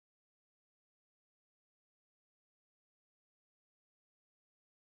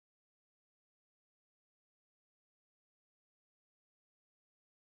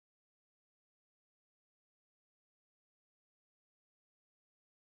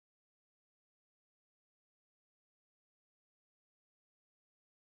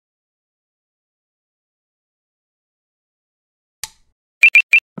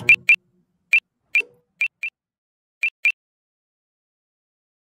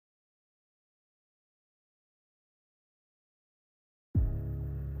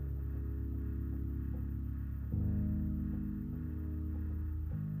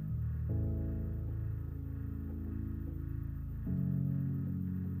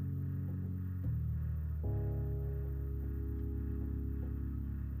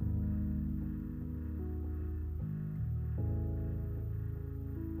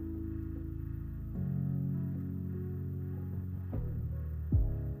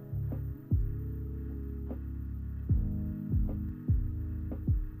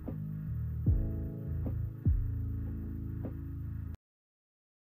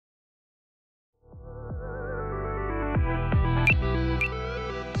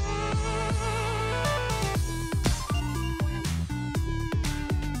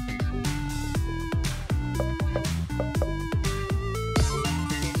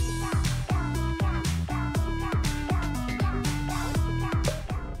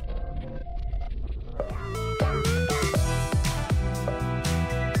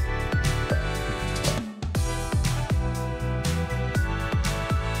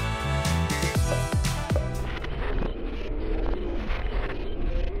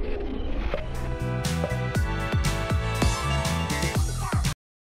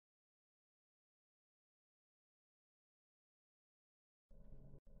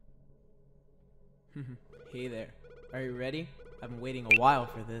Hey there. Are you ready? I've been waiting a while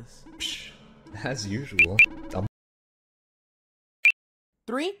for this. Psh, as usual. Dumb.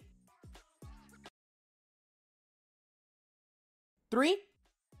 3, 3.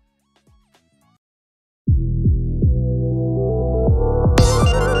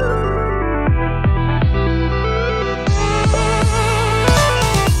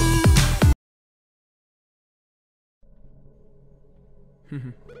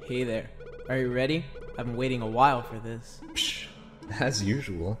 Hey there. Are you ready? I've been waiting a while for this. Psh, as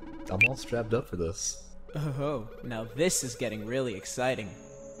usual. I'm all strapped up for this. Oh, now this is getting really exciting.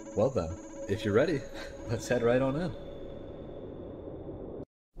 Well then, if you're ready, let's head right on in.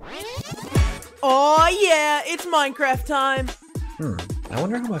 Oh yeah, it's Minecraft time! I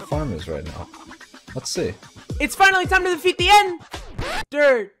wonder how my farm is right now. Let's see. It's finally time to defeat the end!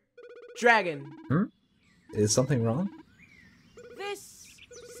 Dirt Dragon. Is something wrong? This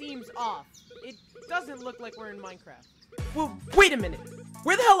seems off. It doesn't look like we're in Minecraft. Well, wait a minute.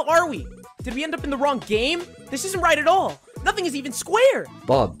 Where the hell are we? Did we end up in the wrong game? This isn't right at all. Nothing is even square.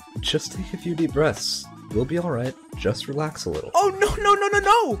 Bob, just take a few deep breaths. We'll be alright. Just relax a little. Oh, no.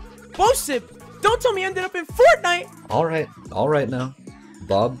 Bosip, don't tell me I ended up in Fortnite. Alright now.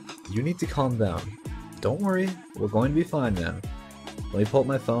 Bob, you need to calm down. Don't worry, we're going to be fine, man. Let me pull up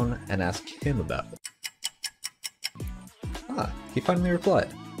my phone and ask him about it. Ah, he finally replied.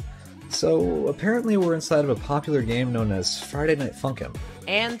 So, apparently we're inside of a popular game known as Friday Night Funkin'.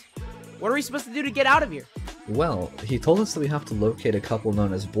 And? What are we supposed to do to get out of here? Well, he told us that we have to locate a couple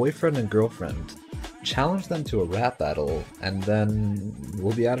known as boyfriend and girlfriend, challenge them to a rap battle, and then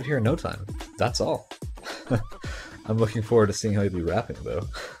we'll be out of here in no time. That's all. I'm looking forward to seeing how you'll be rapping, though.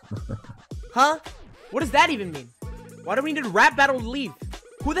 Huh? What does that even mean? Why do we need a rap battle to leave?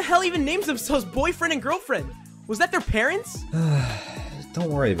 Who the hell even names themselves boyfriend and girlfriend? Was that their parents? Don't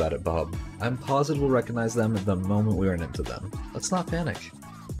worry about it, Bob. I'm positive we'll recognize them the moment we run into them. Let's not panic.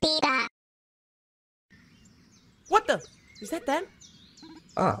 What the? Is that them?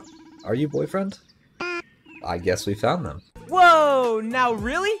 Ah, are you boyfriend? I guess we found them. Whoa, now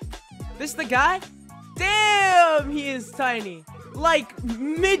really? This the guy? Damn, he is tiny. Like,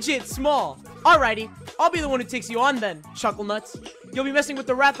 midget small. Alrighty, I'll be the one who takes you on then, Chuckle Nuts. You'll be messing with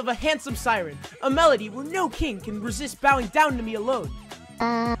the wrath of a handsome siren, a melody where no king can resist bowing down to me alone.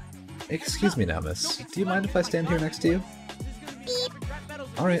 Excuse me now, miss. Do you mind if I stand here next to you?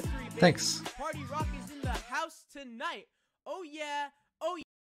 Alright, thanks. Party rock is in the house tonight. Oh yeah, oh yeah.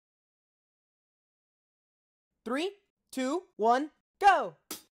 3, 2, 1, go!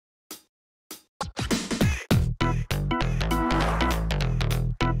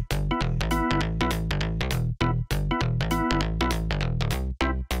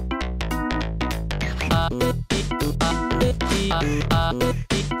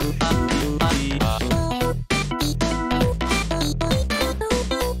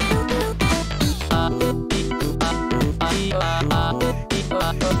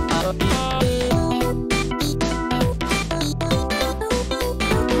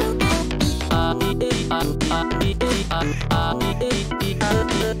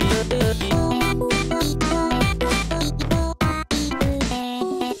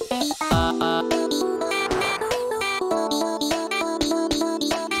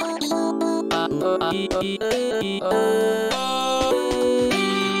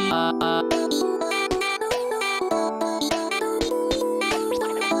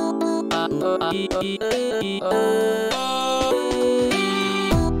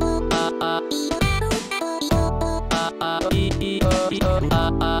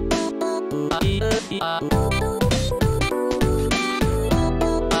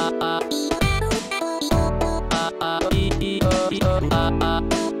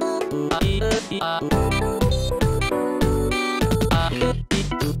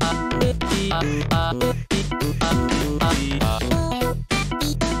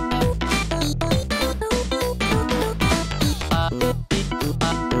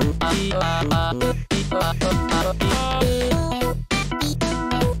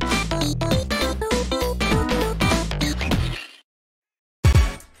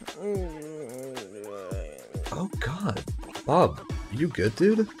 Oh god. Bob, you good,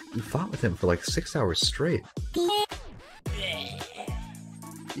 dude? You fought with him for like 6 hours straight.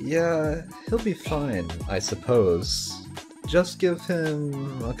 Yeah, he'll be fine, I suppose. Just give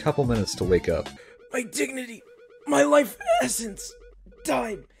him a couple minutes to wake up. My dignity, my life essence,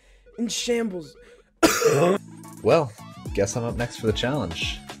 died in shambles. Well, guess I'm up next for the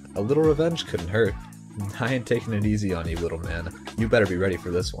challenge. A little revenge couldn't hurt. I ain't taking it easy on you, little man. You better be ready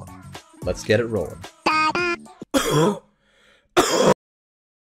for this one. Let's get it rolling.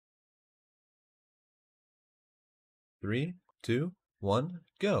 3, 2, 1,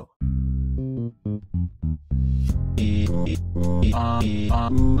 go.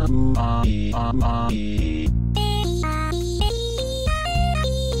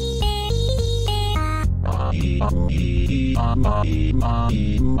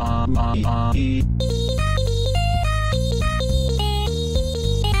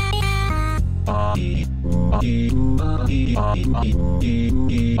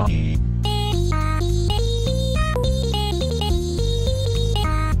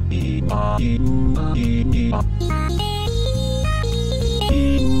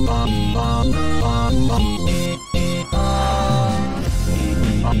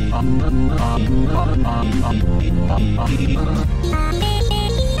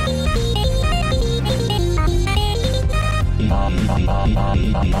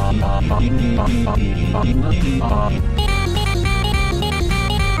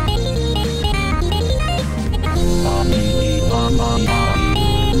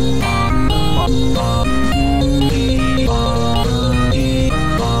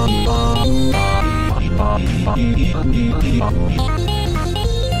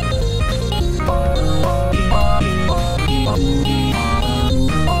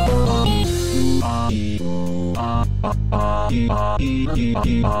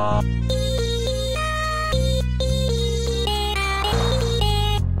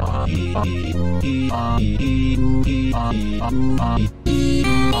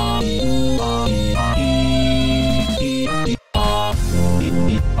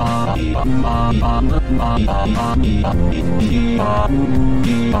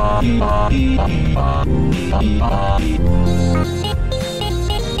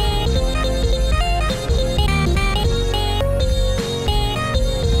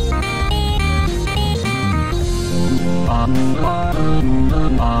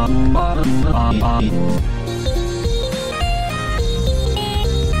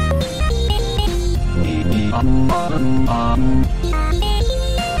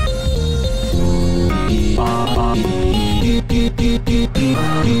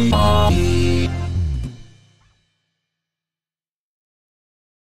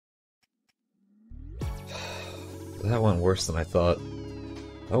 That went worse than I thought.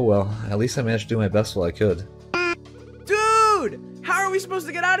 Oh well, at least I managed to do my best while I could. Dude! How are we supposed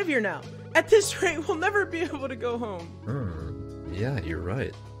to get out of here now? At this rate, we'll never be able to go home. Yeah, you're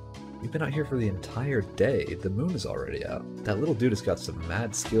right. We've been out here for the entire day. The moon is already out. That little dude has got some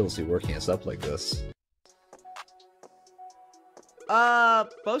mad skills to be working us up like this.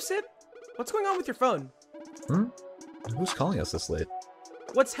 Bosip? What's going on with your phone? Who's calling us this late?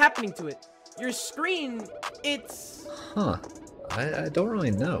 What's happening to it? Your screen, it's... Huh. I don't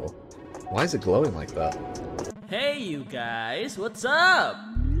really know. Why is it glowing like that? Hey you guys, what's up?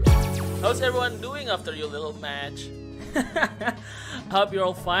 How's everyone doing after your little match? Hope you're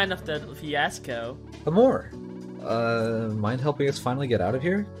all fine after the fiasco. Amor, mind helping us finally get out of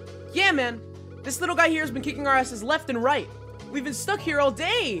here? Yeah, man. This little guy here has been kicking our asses left and right. We've been stuck here all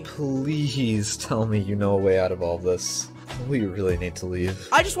day. Please tell me you know a way out of all this. We really need to leave.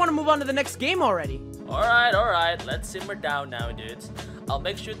 I just want to move on to the next game already. Alright, let's simmer down now, dudes. I'll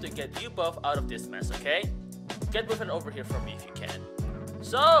make sure to get you both out of this mess, okay? Get with and over here for me if you can.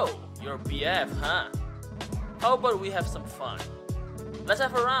 So, you're BF, huh? How about we have some fun? Let's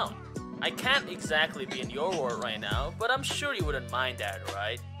have a round. I can't exactly be in your world right now, but I'm sure you wouldn't mind that,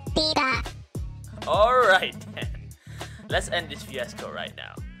 right? Alright then. Let's end this fiasco right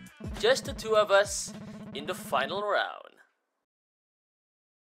now. Just the two of us in the final round.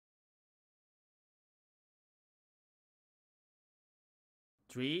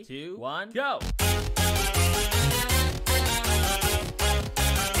 3, 2, 1, go!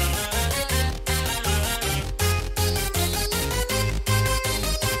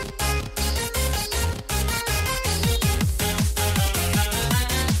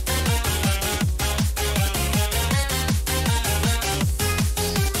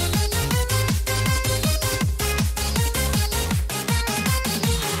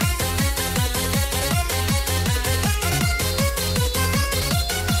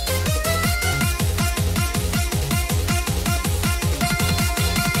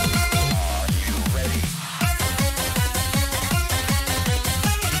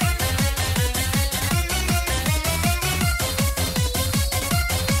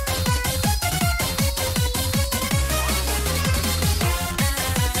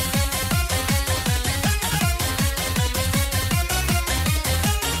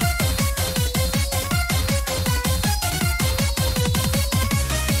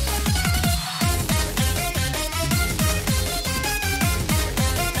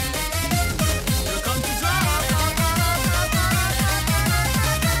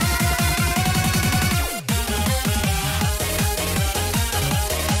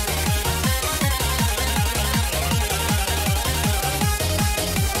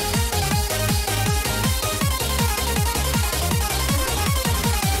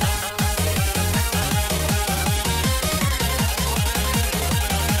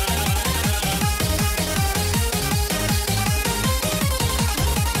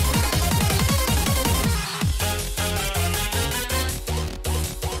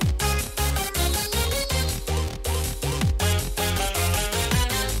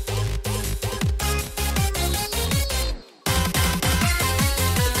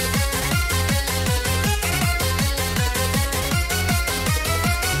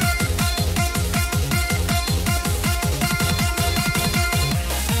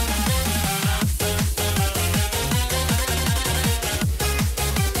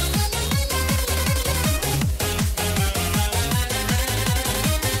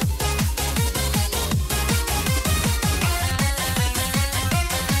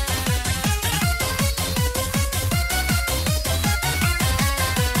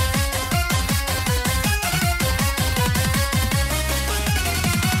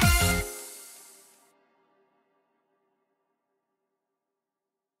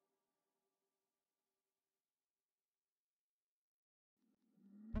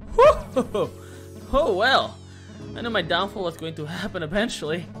 Oh well. I knew my downfall was going to happen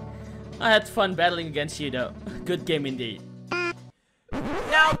eventually. I had fun battling against you though. Good game indeed.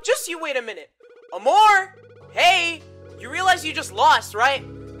 Now, just you wait a minute. Amor! Hey! You realize you just lost, right?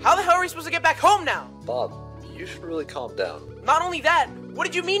 How the hell are we supposed to get back home now? Bob, you should really calm down. Not only that, what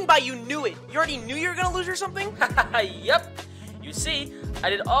did you mean by you knew it? You already knew you were gonna lose or something? Yep. You see, I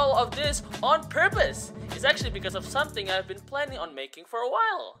did all of this on purpose. It's actually because of something I've been planning on making for a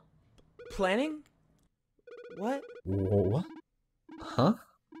while. Planning? What? What? Huh?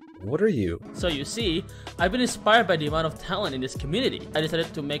 What are you? So you see, I've been inspired by the amount of talent in this community. I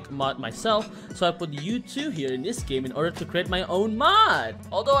decided to make a mod myself, so I put you two here in this game in order to create my own mod.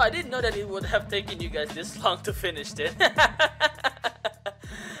 Although I didn't know that it would have taken you guys this long to finish it.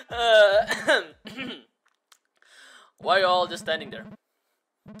 Why are you all just standing there?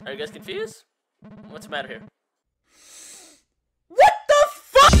 Are you guys confused? What's the matter here? What the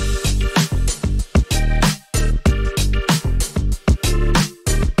fuck?!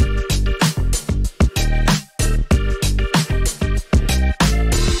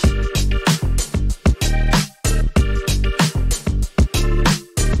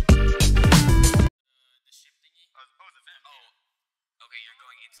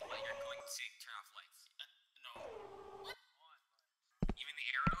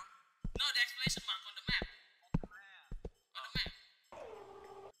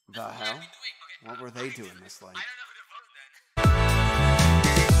 The hell? What were they doing this late?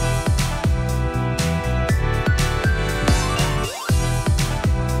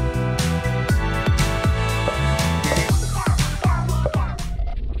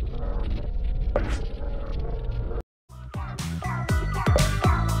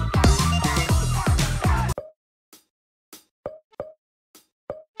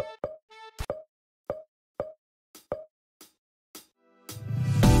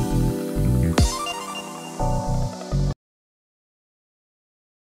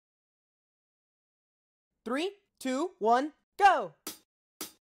 Three, two, one, go!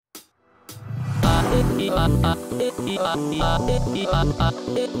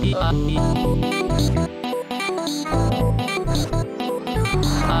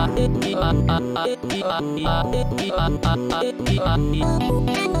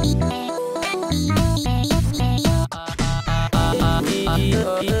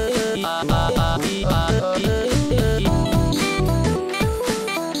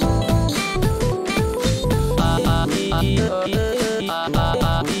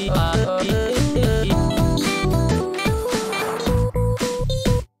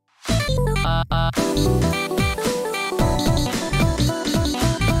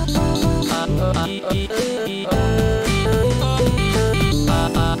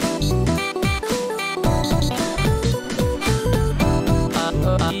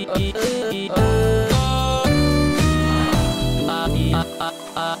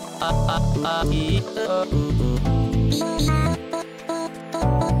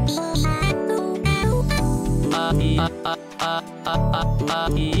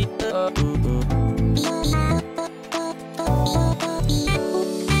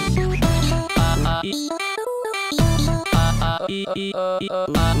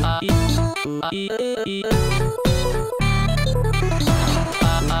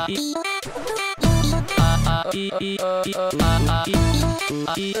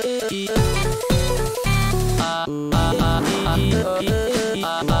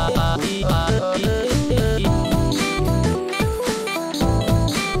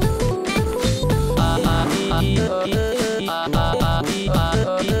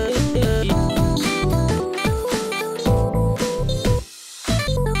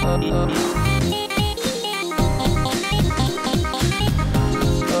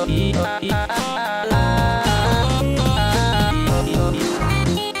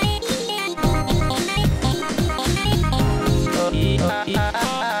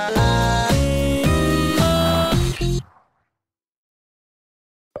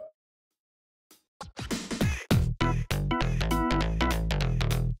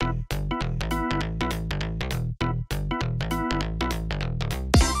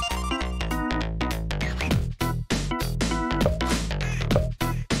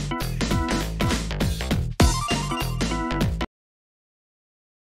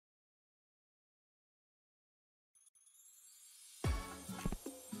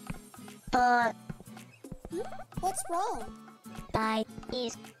 What's wrong?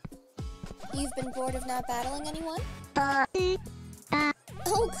 You've been bored of not battling anyone? Oh,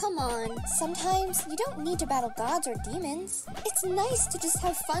 come on. Sometimes you don't need to battle gods or demons. It's nice to just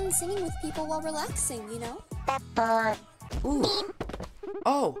have fun singing with people while relaxing, you know? Ooh,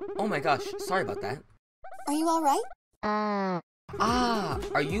 Oh my gosh, sorry about that. Are you alright?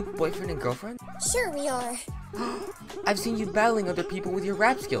 Are you boyfriend and girlfriend? Sure we are. I've seen you battling other people with your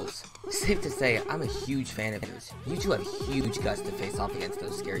rap skills. Safe to say, I'm a huge fan of yours. You two have huge guts to face off against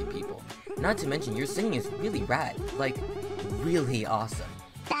those scary people. Not to mention, your singing is really rad. Like, really awesome.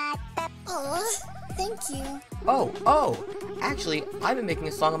 Aw, thank you. Oh, actually, I've been making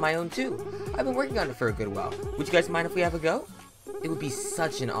a song of my own too. I've been working on it for a good while. Would you guys mind if we have a go? It would be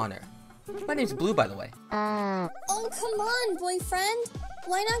such an honor. My name's Blue, by the way. Oh, come on, boyfriend.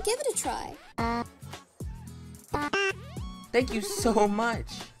 Why not give it a try? Thank you so much.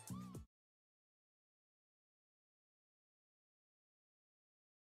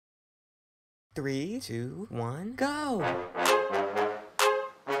 Three, two, one, go!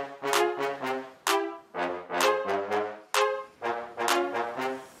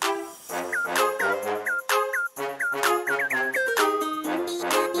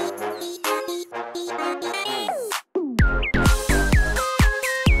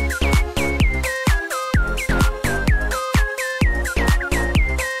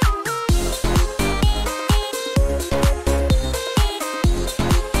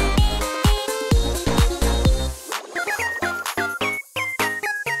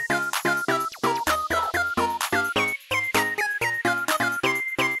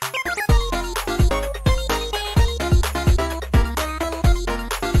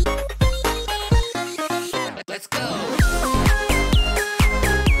 Let's go!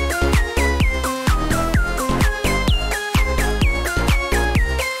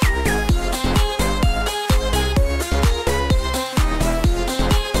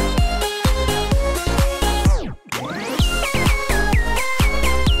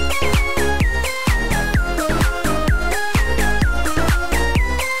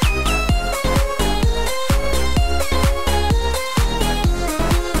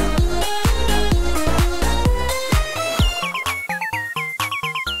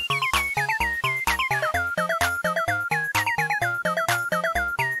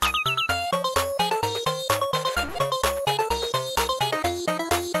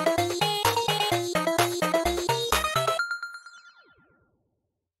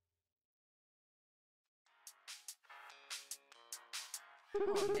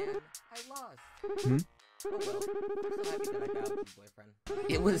 Oh man, I lost. Oh well, I'm so happy that I battled you, boyfriend.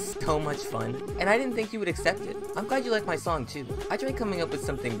 It was so much fun, and I didn't think you would accept it. I'm glad you like my song too. I tried coming up with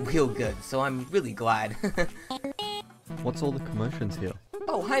something real good, so I'm really glad. What's all the commotions here?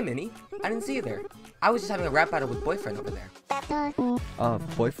 Oh, hi Minnie. I didn't see you there. I was just having a rap battle with boyfriend over there.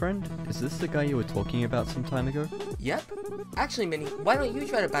 Boyfriend? Is this the guy you were talking about some time ago? Yep. Actually, Minnie, why don't you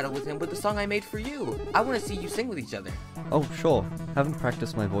try to battle with him with the song I made for you? I want to see you sing with each other. Oh, sure. Haven't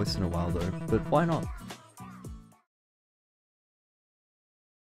practiced my voice in a while though, but why not?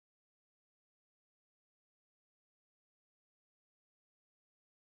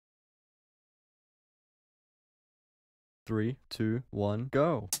 Three, two, one,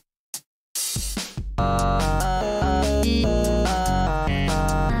 go!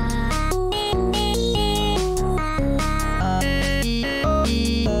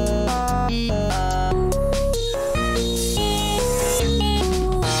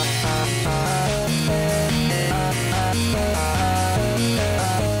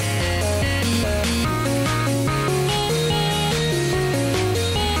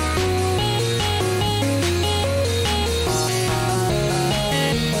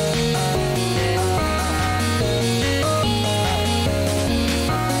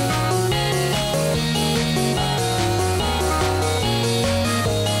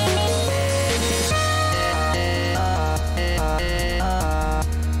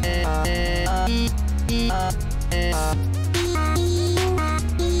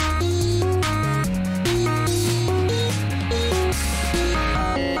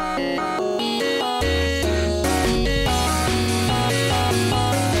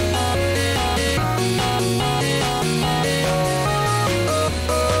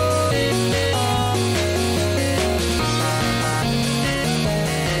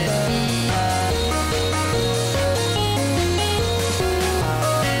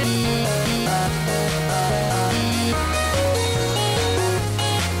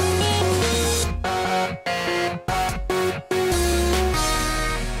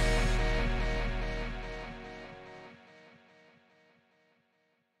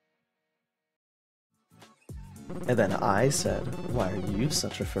 And then I said, why are you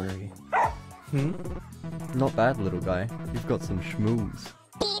such a furry? Not bad, little guy. You've got some schmooze.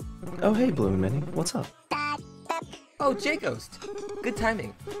 Oh hey, Blue and Minnie, what's up? Oh, J-Ghost. Good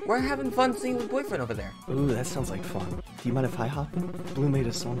timing. We're having fun singing with boyfriend over there. Ooh, that sounds like fun. Do you mind if I hop in? Blue made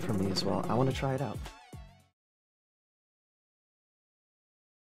a song for me as well. I want to try it out.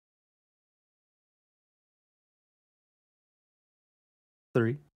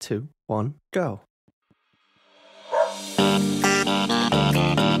 Three, two, one, go.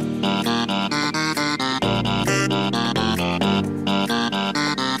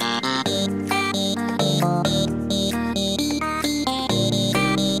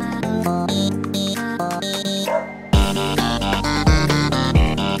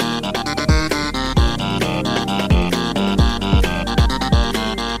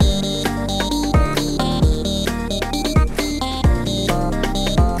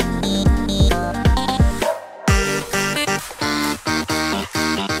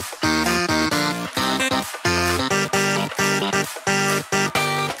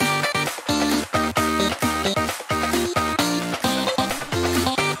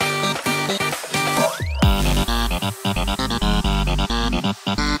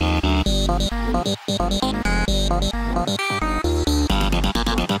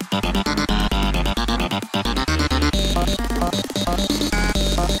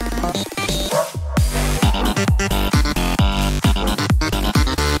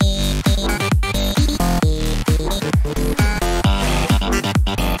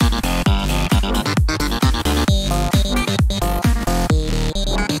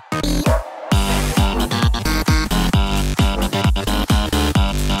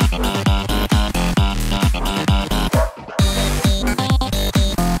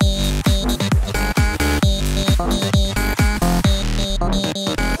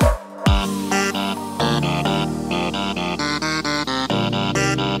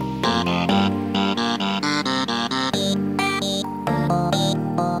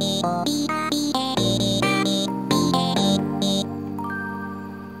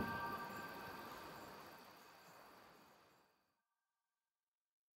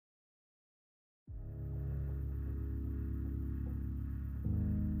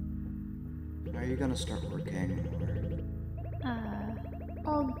 Are you gonna start working,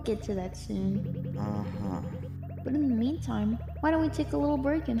 I'll get to that soon. Uh-huh. But in the meantime, why don't we take a little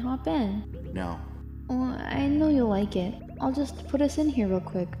break and hop in? No, Well, I know you'll like it. I'll just put us in here real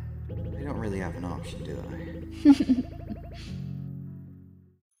quick. I don't really have an option, do I?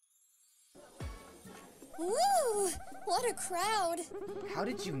 Woo! What a crowd! How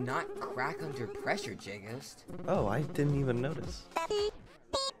did you not crack under pressure, J-Ghost? Oh, I didn't even notice.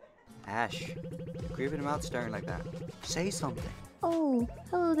 Ash, you're creeping him out staring like that. Say something. Oh,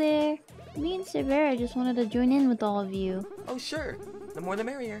 hello there. Me and Severa just wanted to join in with all of you. Oh, sure. The more the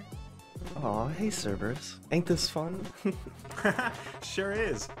merrier. Aw, hey Cerberus. Ain't this fun? Sure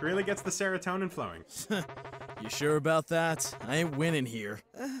is. Really gets the serotonin flowing. You sure about that? I ain't winning here.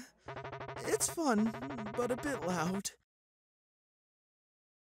 It's fun, but a bit loud.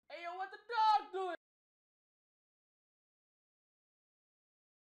 Hey, yo, what the dog doing?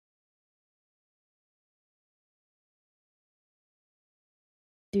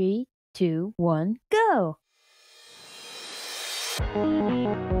 3, 2, 1, go!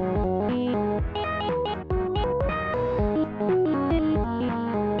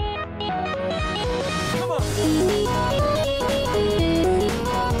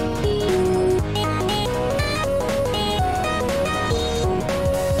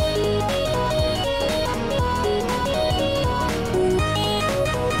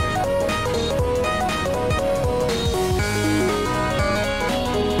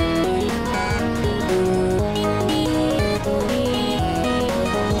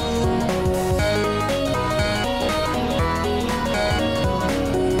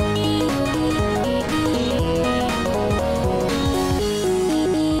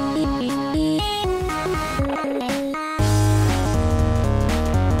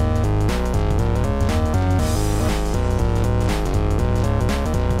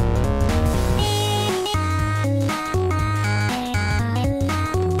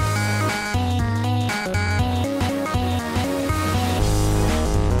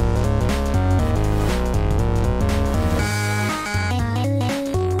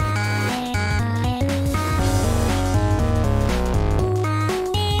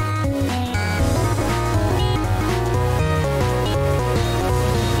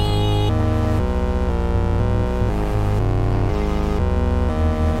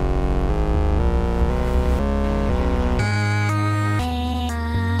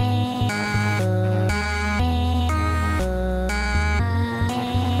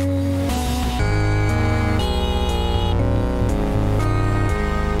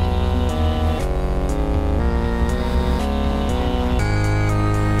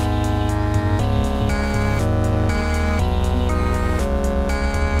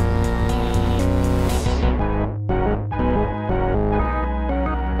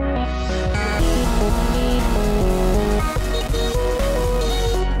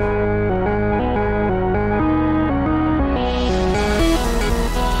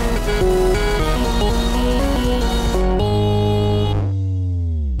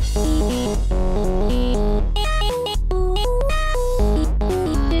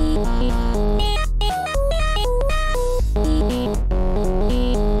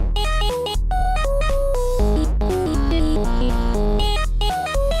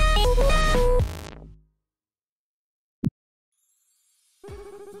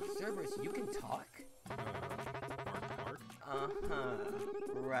 You can talk? Mark? Uh-huh.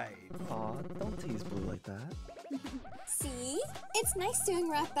 Right. Aw, don't tease Blue like that. See? It's nice doing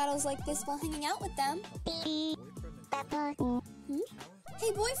rap battles like this while hanging out with them. Hey,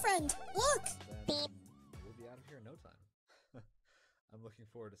 boyfriend, look! We'll be out of here in no time. I'm looking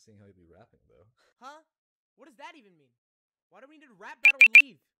forward to seeing how you'll be rapping, though. Huh? What does that even mean? Why do we need a rap battle to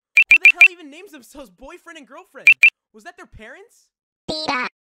leave? Who the hell even names themselves boyfriend and girlfriend? Was that their parents?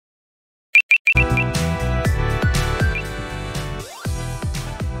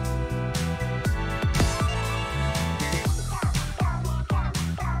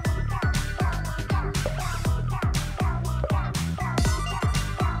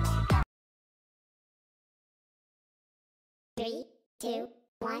 Three, two,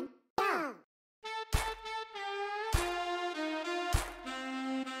 one, go!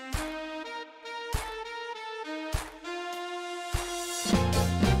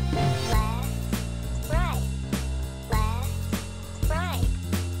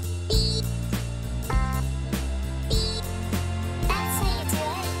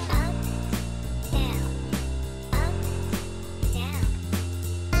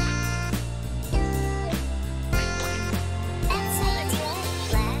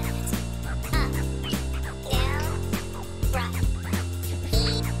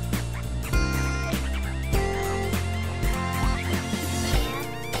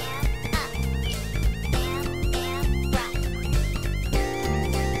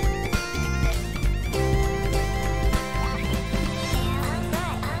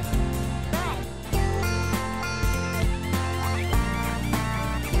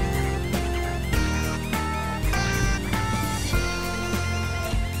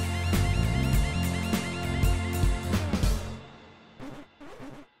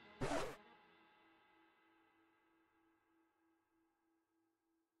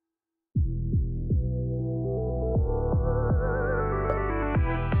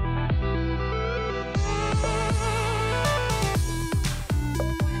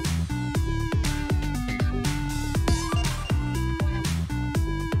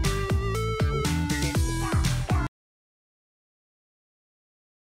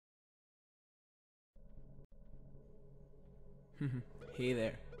 Hey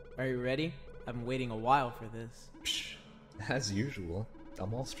there. Are you ready? I've been waiting a while for this. Psh, as usual.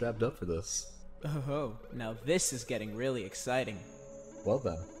 I'm all strapped up for this. Oh, now this is getting really exciting. Well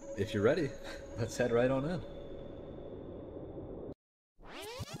then, if you're ready, let's head right on in.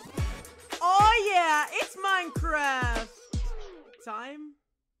 Oh yeah, it's Minecraft! Time?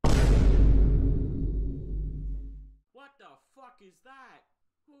 What the fuck is that?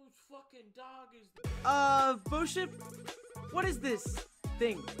 Whose fucking dog is Bosip? What is this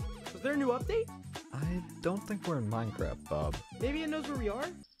thing? Was there a new update? I don't think we're in Minecraft, Bob. Maybe it knows where we are?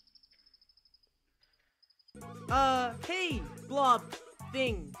 Hey, blob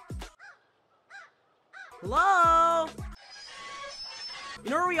thing. Hello? You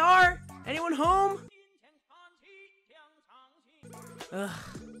know where we are? Anyone home? Ugh.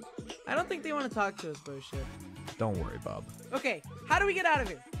 I don't think they want to talk to us, Bosip. Don't worry, Bob. Okay, how do we get out of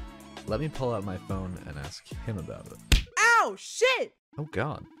here? Let me pull out my phone and ask him about it. Ow! Shit! Oh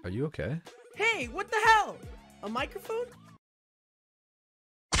god, are you okay? Hey, what the hell? A microphone?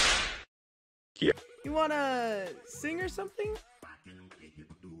 Yeah. You wanna sing or something?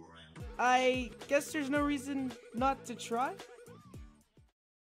 I guess there's no reason not to try.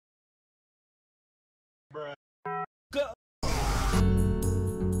 Bruh. Go!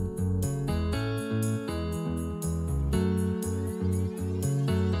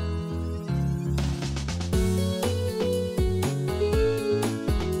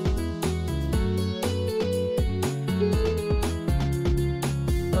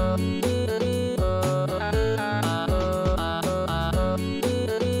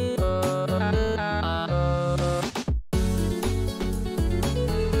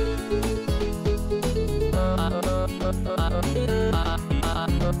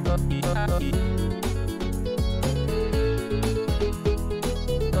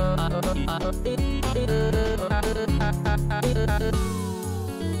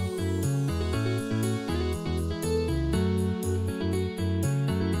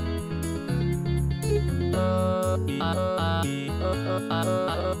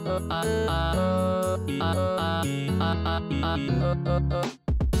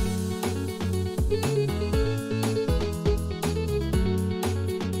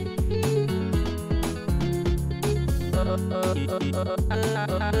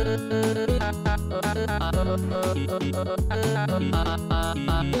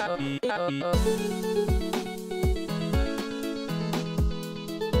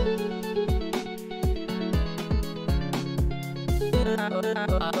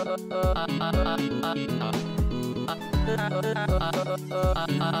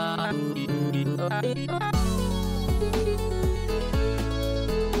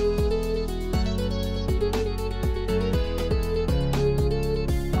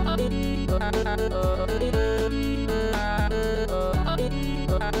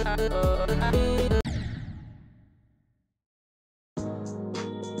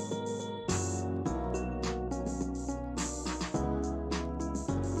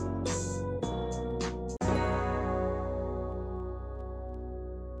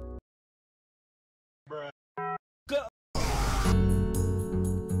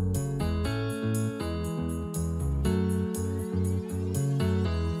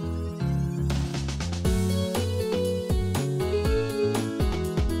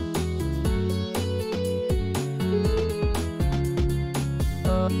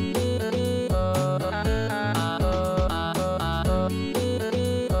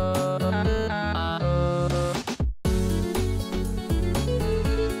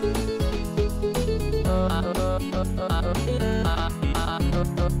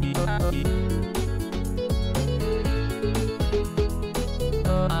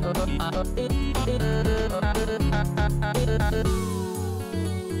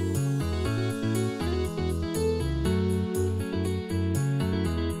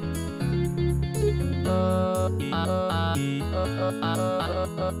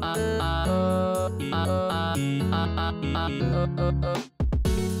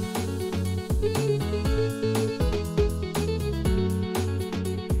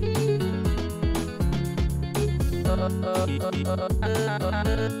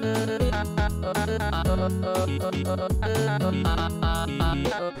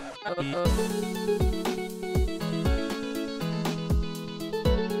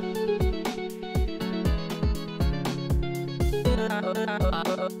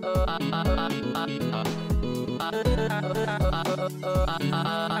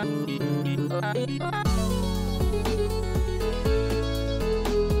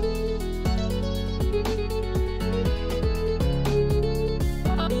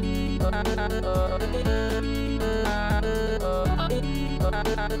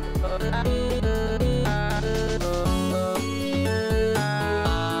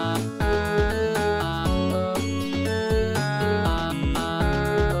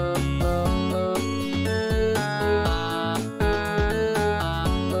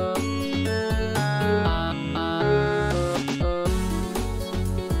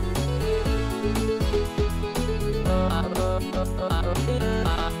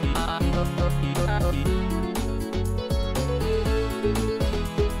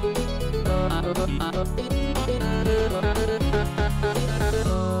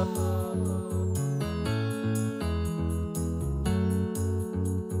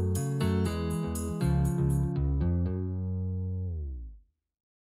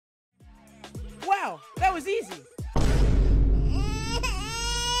 Wow, that was easy.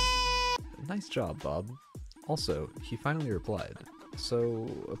 Nice job, Bob. Also, he finally replied. So,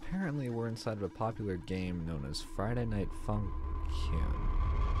 apparently we're inside of a popular game known as Friday Night Funkin'.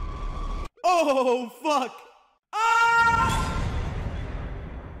 Oh, fuck. Ah!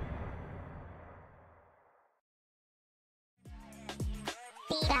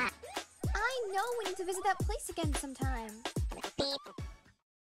 I know we need to visit that place again sometime.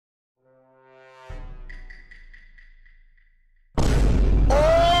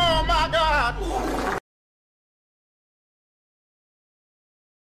 Oh my god!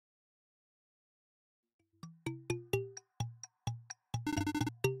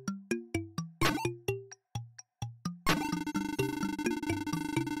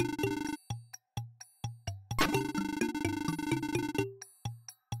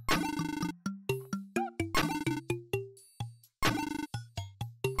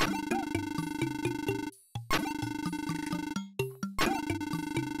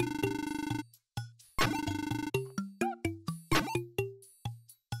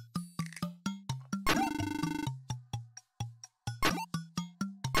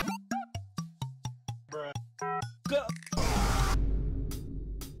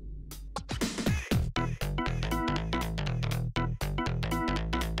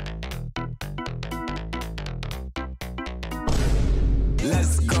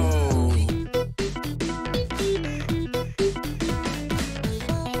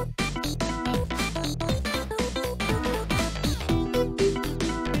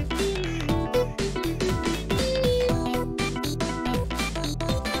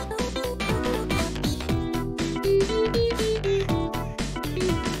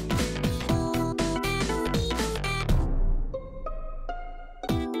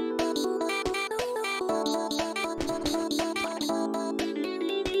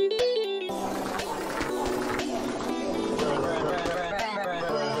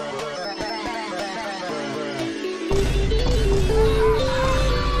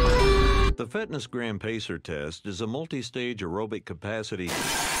 Fitness Gram Pacer test is a multi-stage aerobic capacity.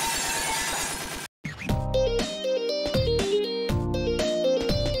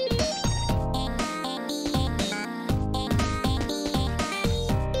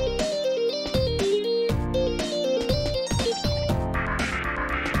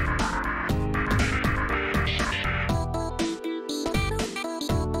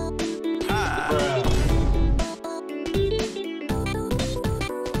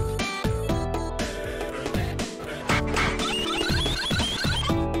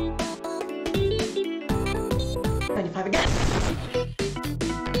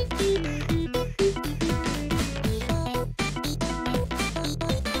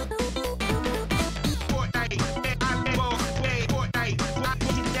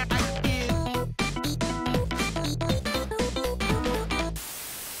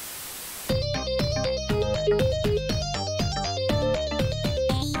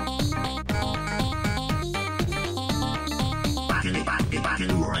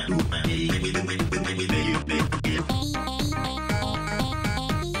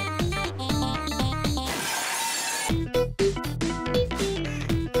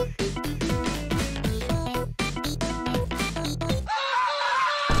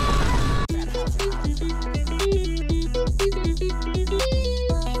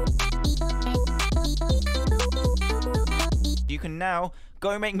 You can now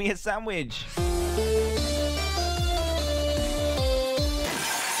go make me a sandwich.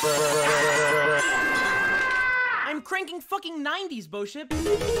 I'm cranking fucking 90s, Bosip.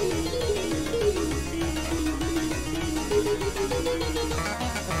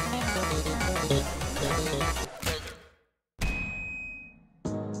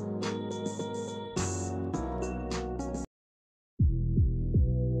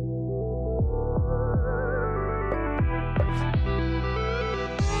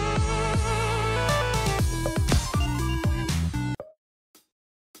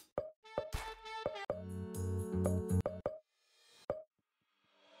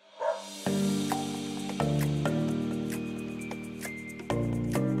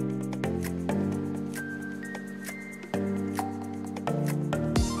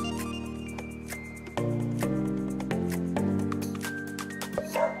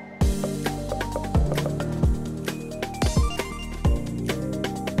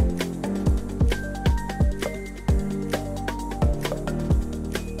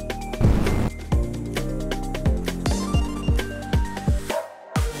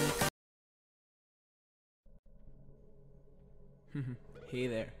 Hey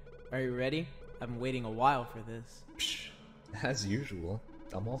there. Are you ready? I've been waiting a while for this. Psh, as usual.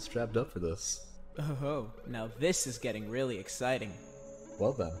 I'm all strapped up for this. Oh, now this is getting really exciting.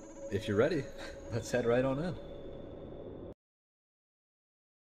 Well then, if you're ready, let's head right on in.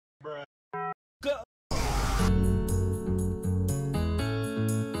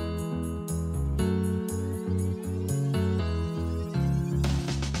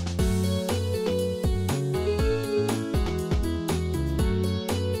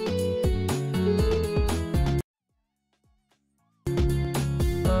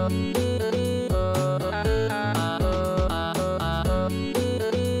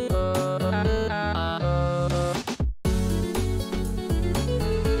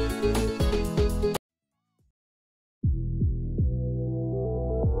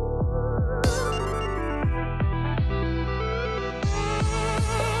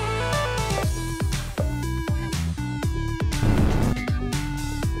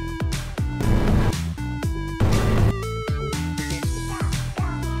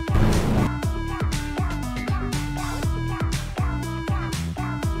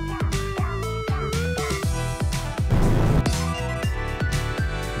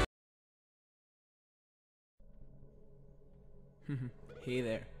 Hey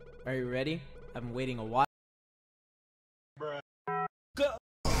there. Are you ready? I've been waiting a while. Go!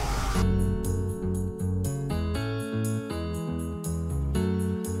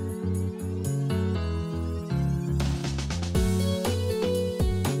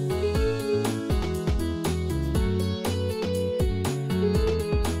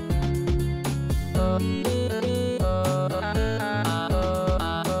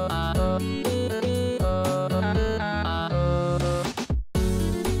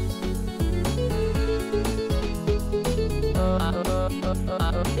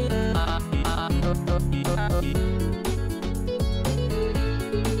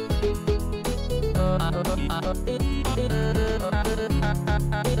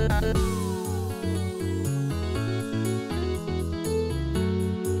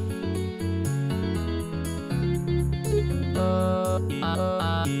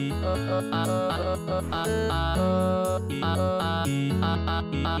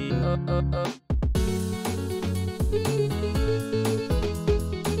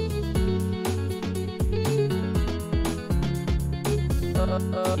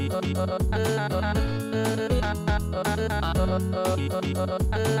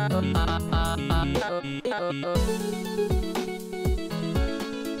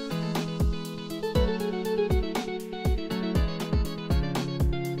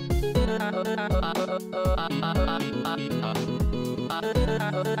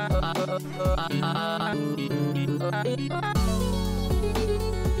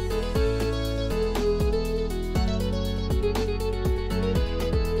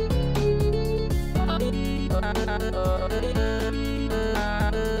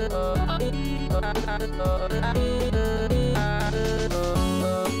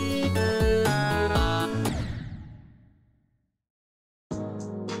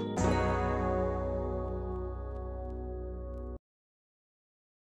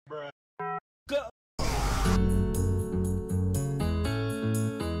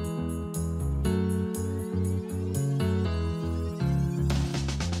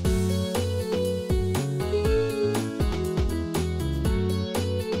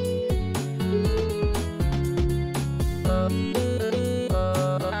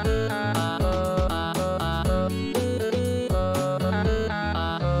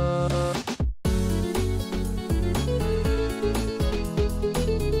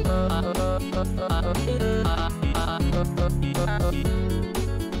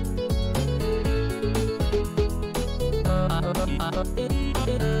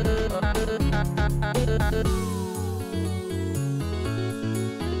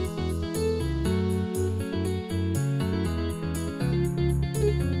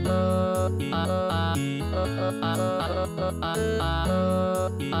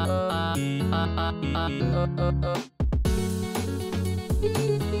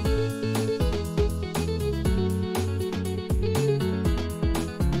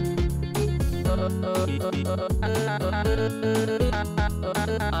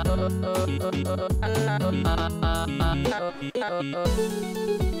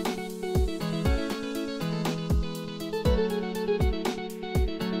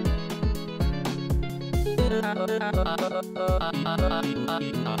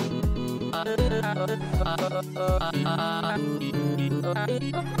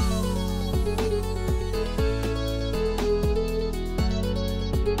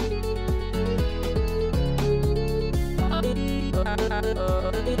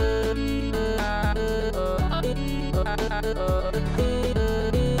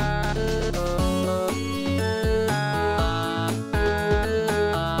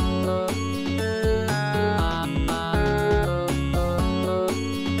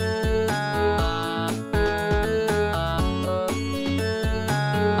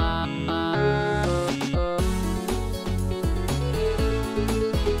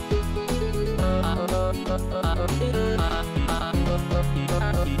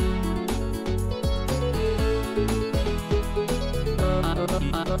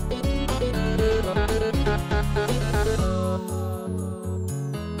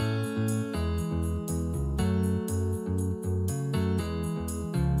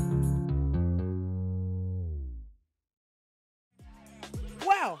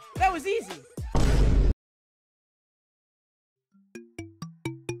 Wow, that was easy.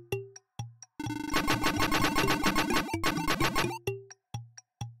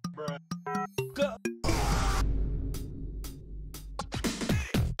 Go.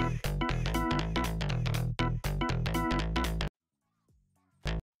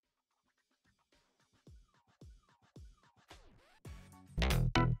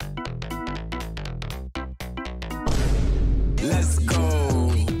 Let's go.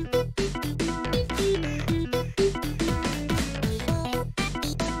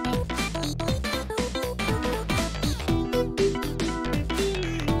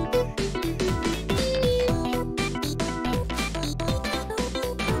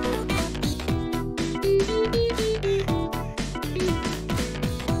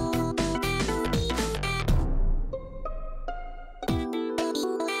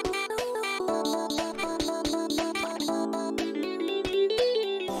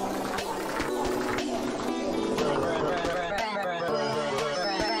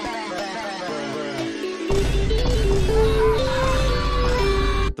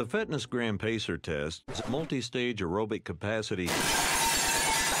 The Fitness Gram Pacer test is a multi-stage aerobic capacity.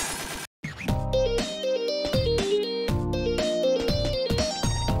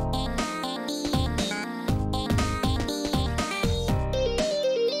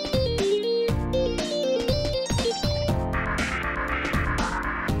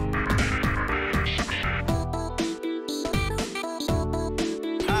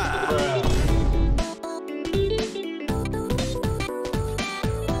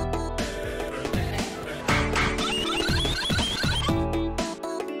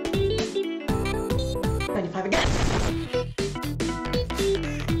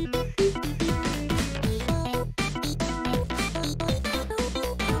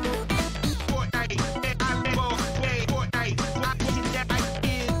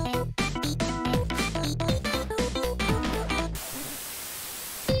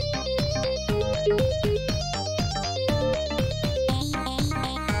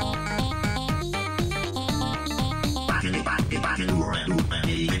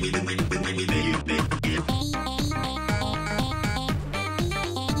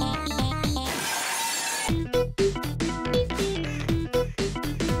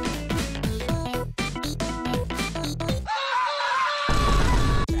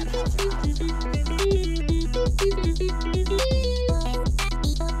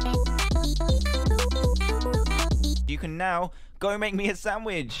 can now go make me a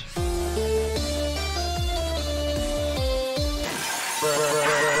sandwich.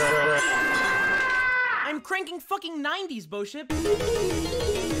 I'm cranking fucking 90s, Bosip.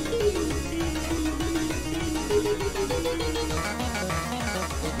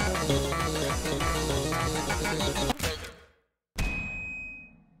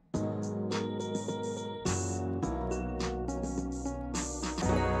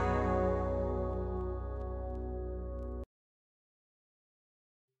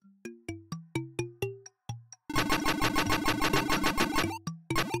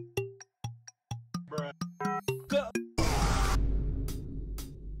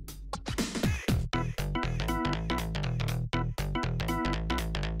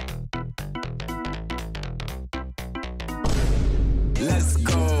 Let's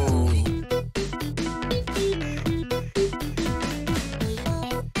go.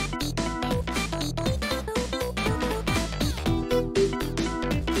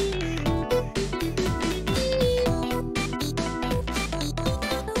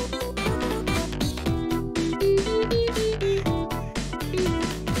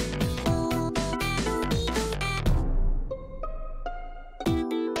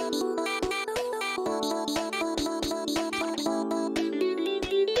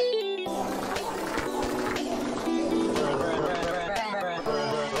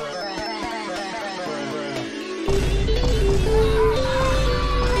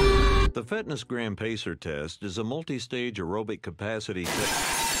 The Fitness Gram Pacer test is a multi-stage aerobic capacity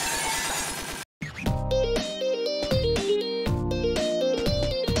test.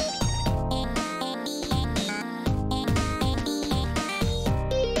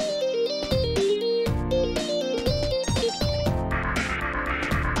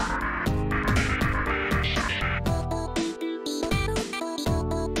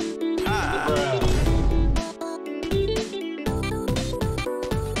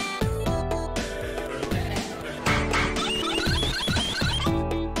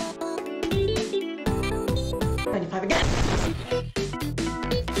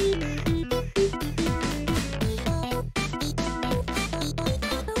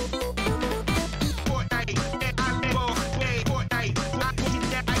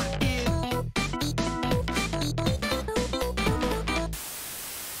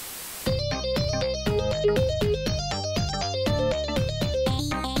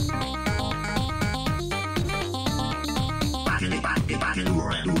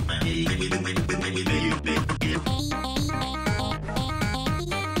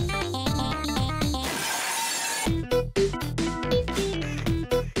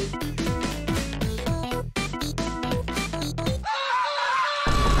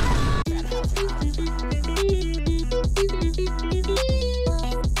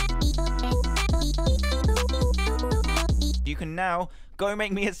 You can now go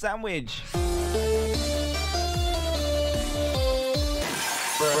make me a sandwich.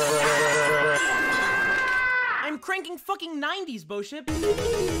 I'm cranking fucking 90s, Bosip.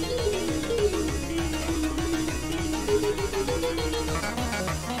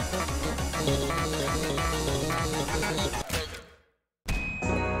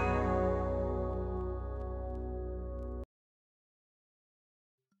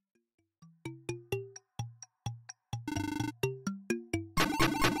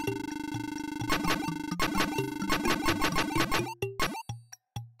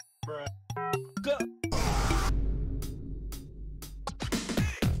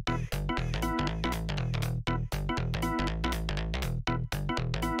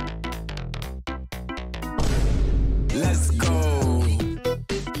 Let's go.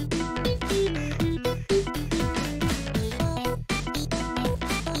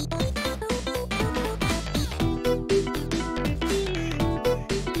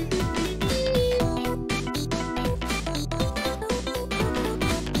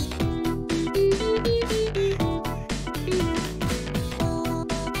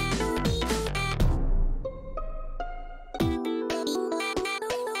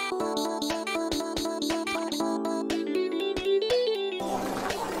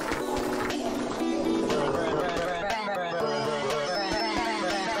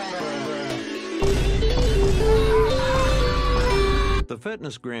 The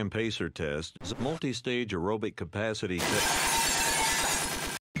Fitness Gram Pacer test is a multi-stage aerobic capacity test.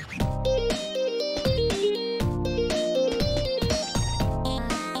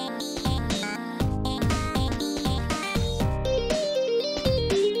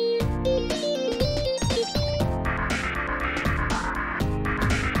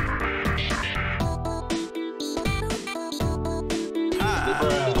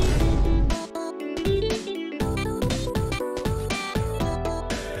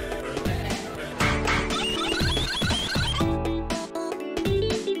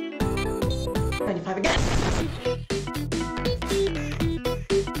 You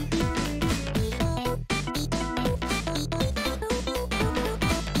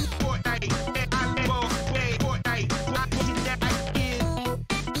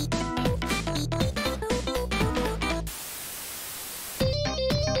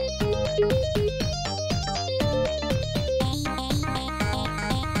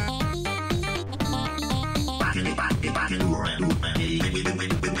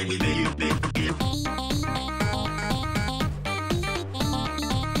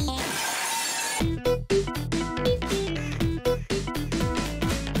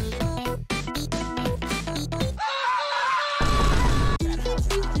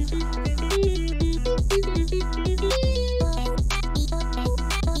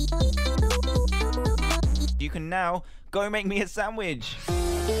can now go make me a sandwich.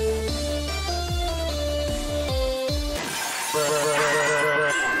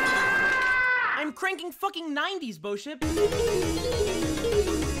 I'm cranking fucking 90s, Bosip.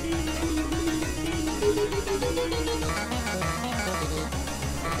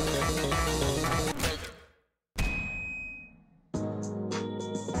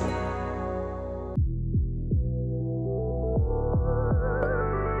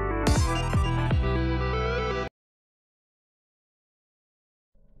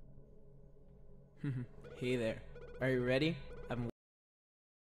 Hey there. Are you ready? I'm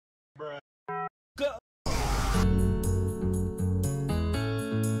go.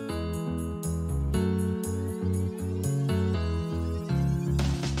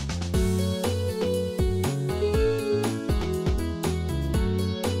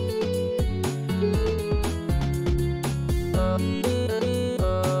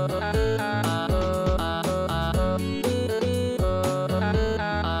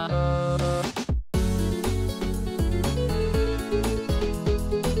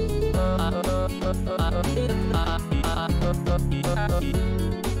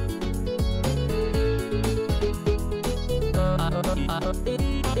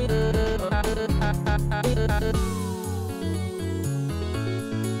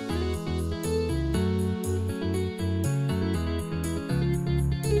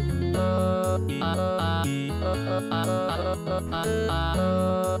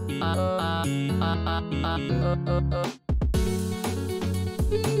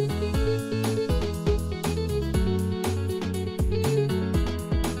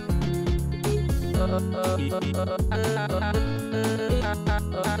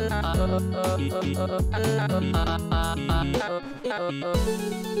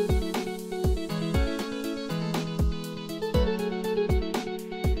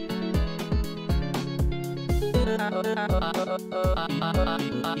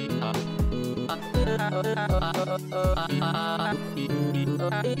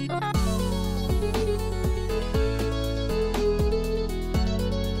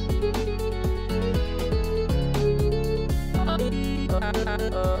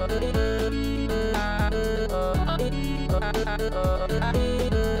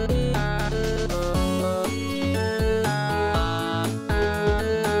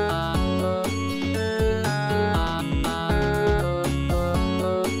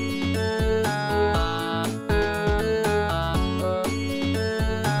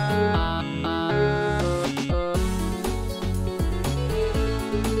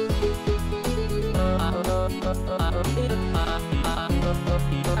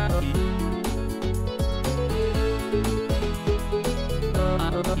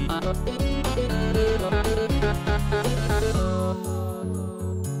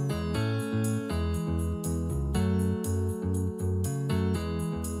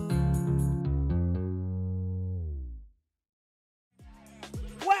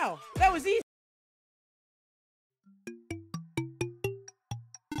 Wow, that was easy.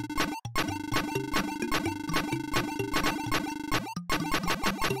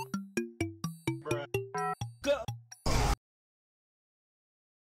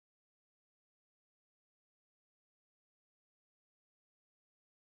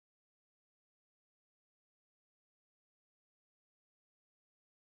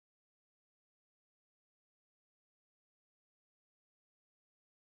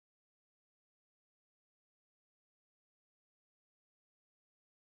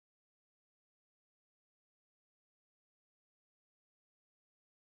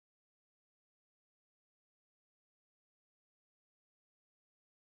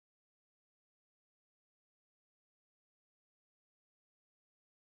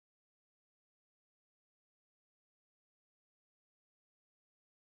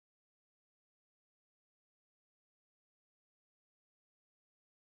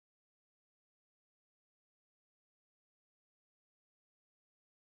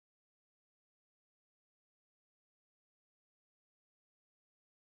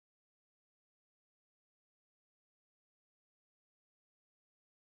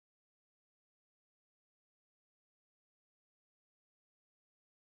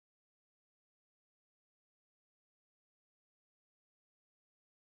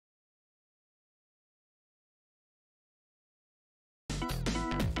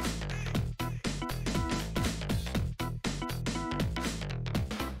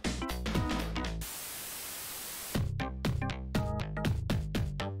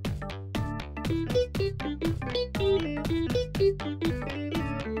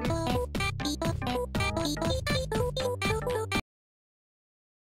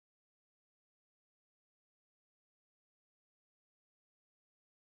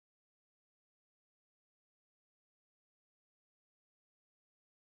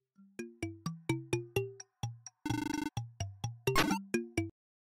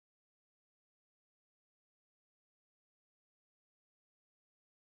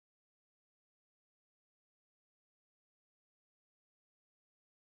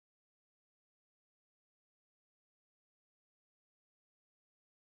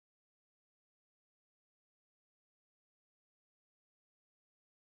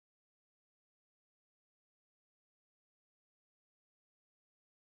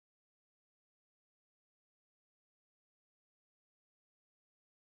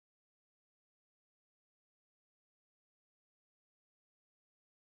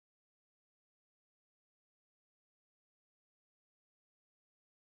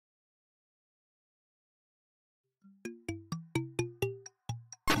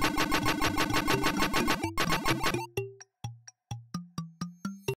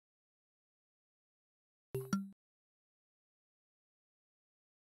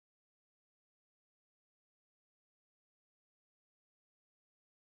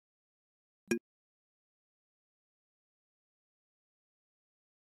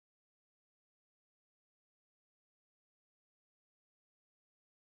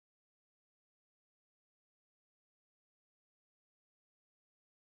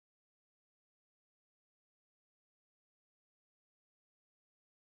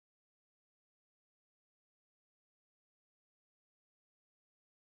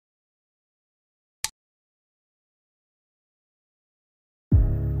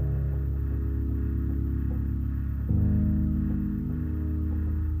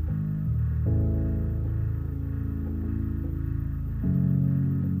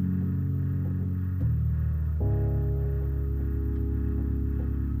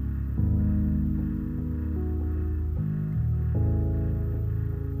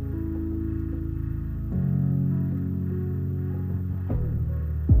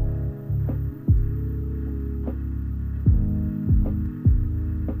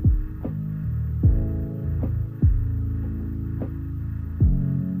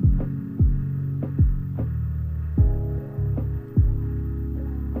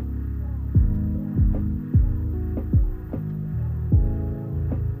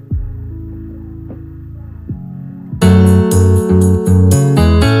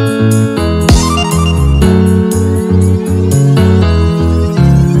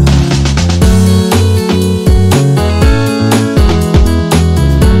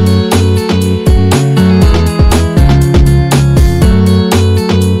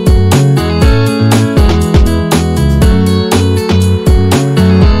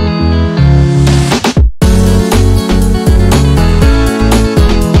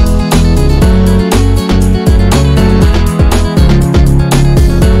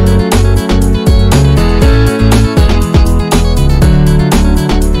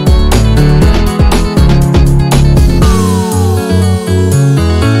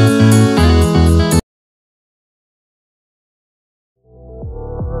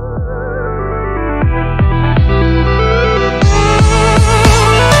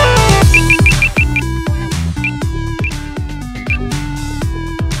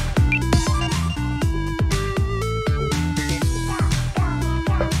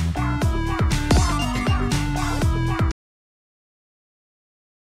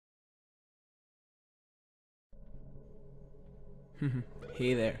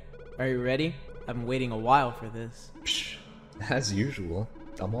 Hey there. Are you ready? I've been waiting a while for this. Psh, as usual.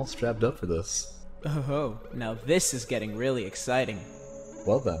 I'm all strapped up for this. Oh, now this is getting really exciting.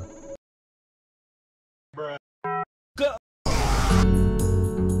 Well then. Go!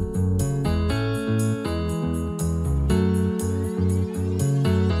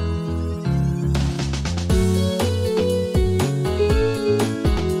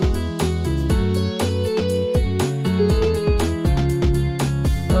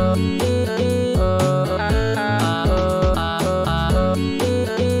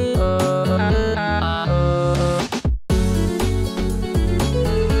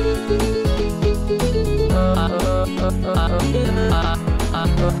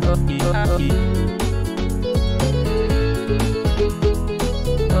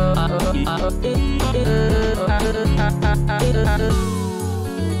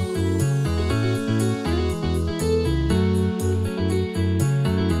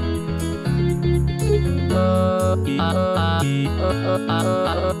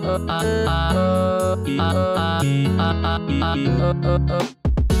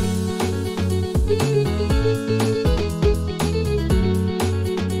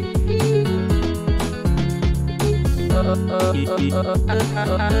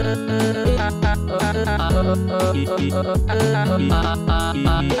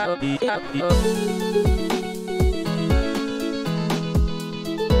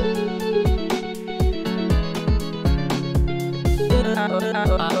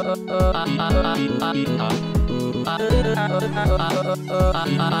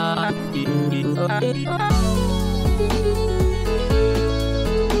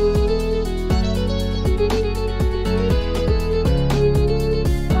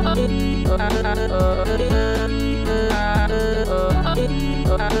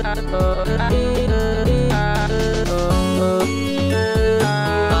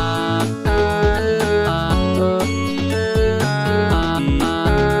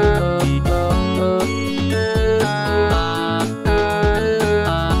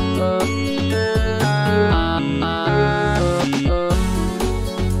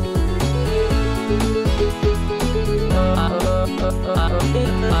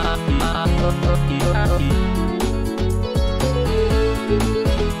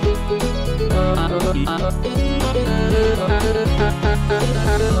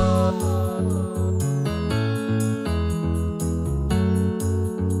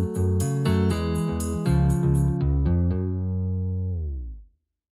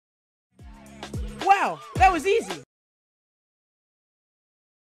 Wow, that was easy!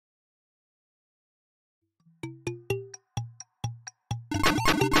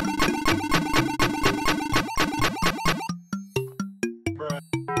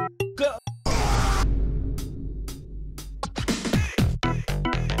 Go!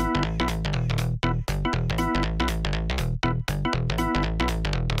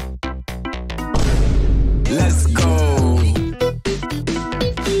 Let's go.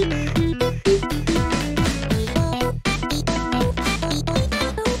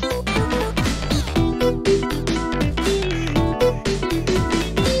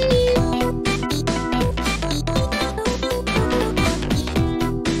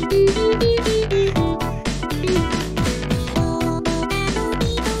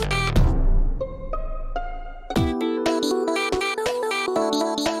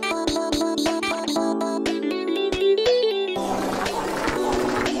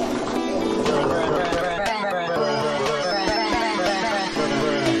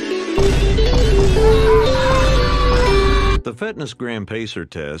 The Fitness Gram Pacer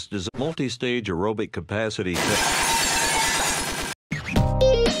test is a multi-stage aerobic capacity test.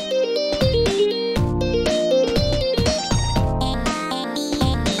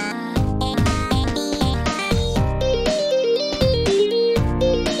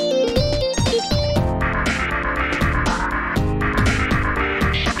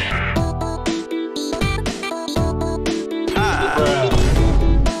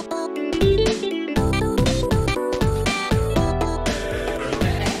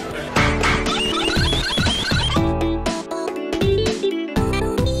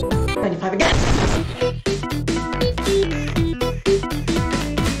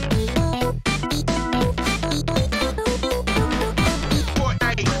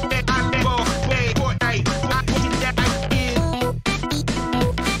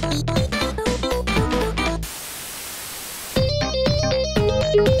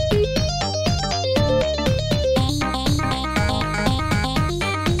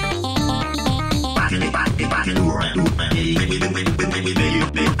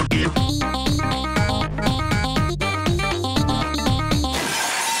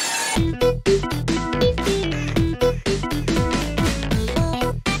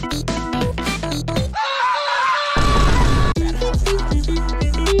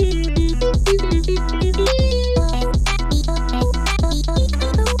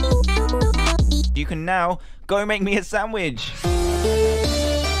 now go make me a sandwich.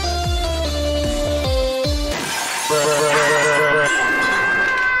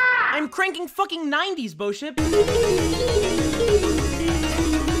 I'm cranking fucking 90s, Bosip.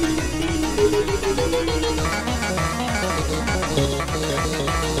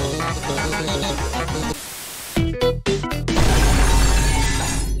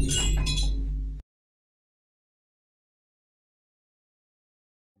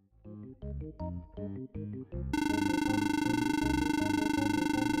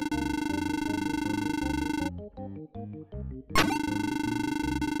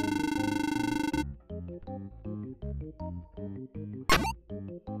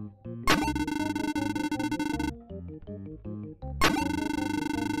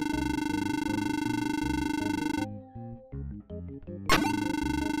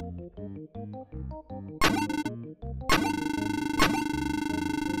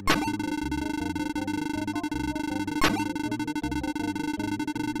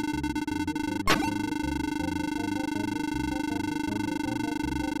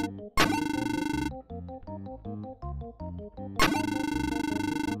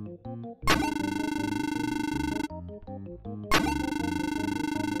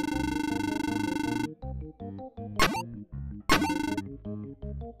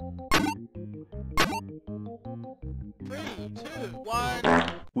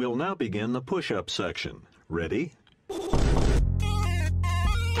 We'll now begin the push-up section. Ready?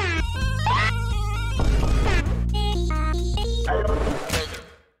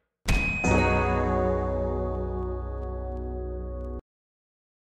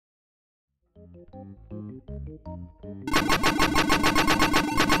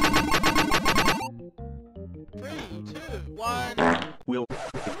 We'll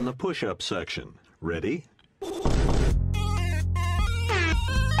begin the push-up section. Ready?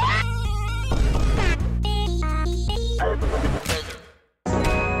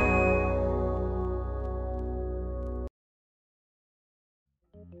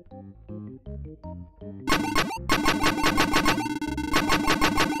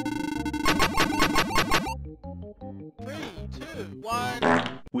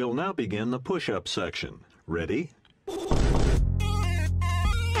 We'll now begin the push-up section. Ready?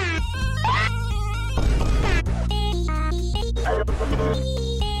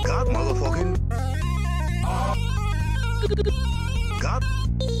 God motherfucking. God.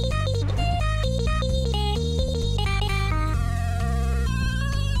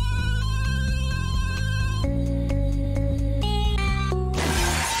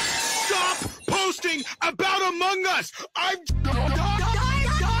 Stop posting about Among Us!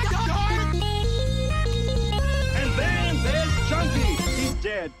 And then there's Chunky. He's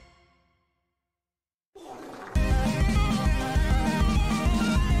dead.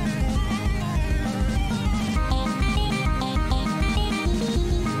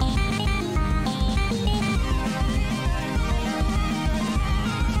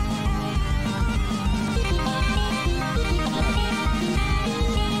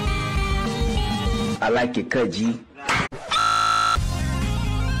 I like it, cut G.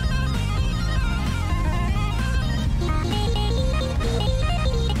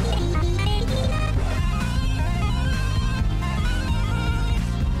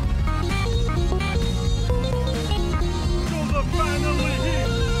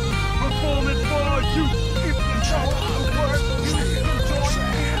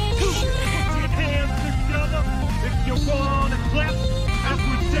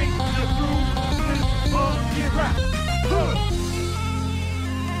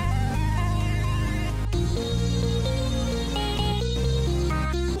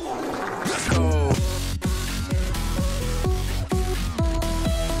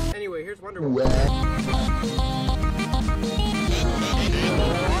 Anyway, here's Wonder Woman.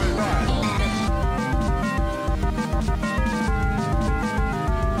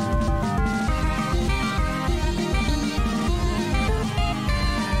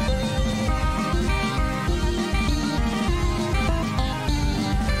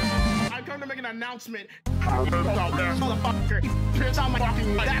 I've come to make an announcement. Motherfucker, piss on my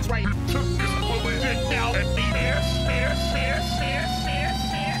fucking life. That's right. Took this bullet down and be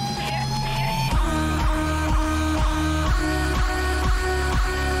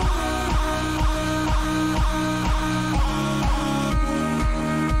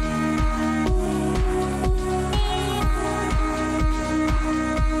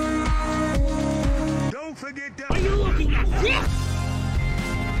Don't forget that. Are you looking at this?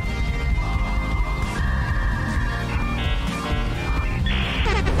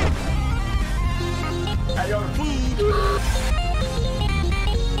 Food.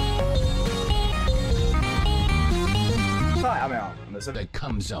 videos of the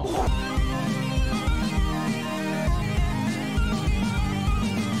cum zone.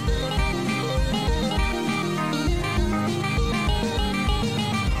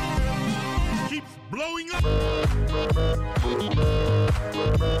 Keeps blowing up.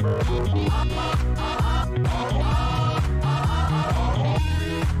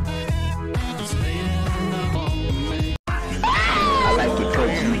 I like it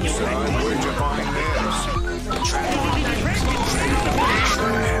cause you Son, where'd you find this?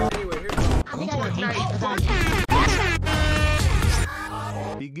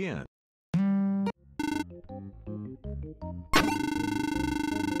 Begin.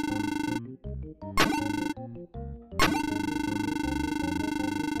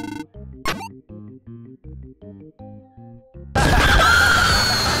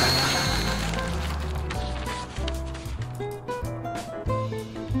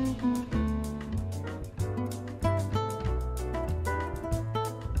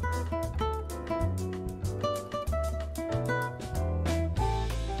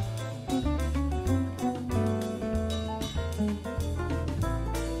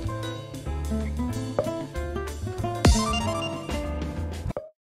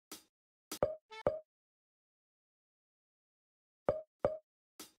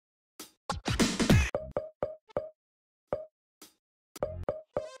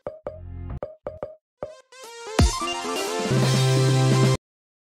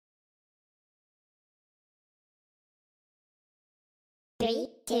 Three,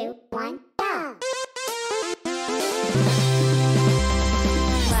 two, one, go!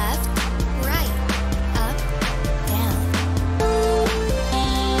 Left, right, up, down.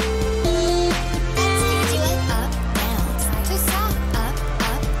 That's how you do it. Up, down. Side to side. Up,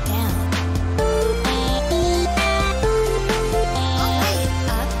 down. All right.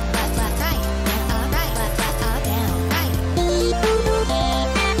 Up, left, right. Down, up, right, left, down, right. Right, up, left, right,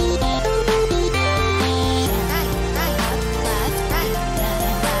 down, left.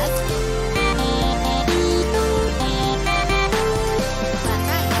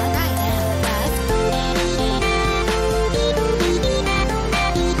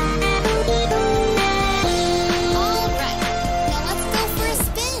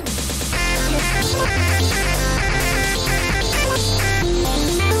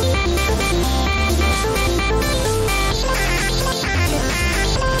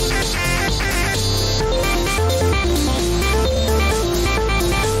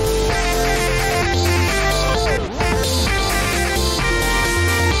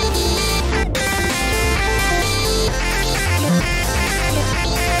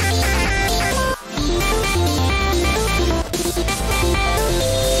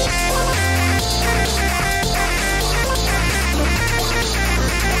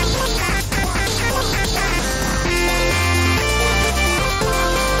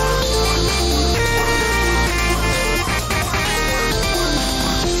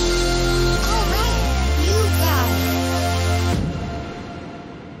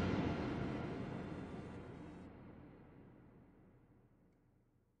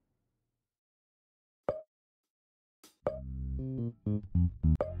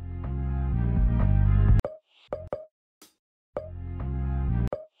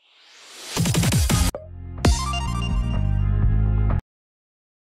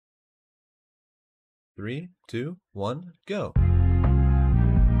 Three, two, one, go.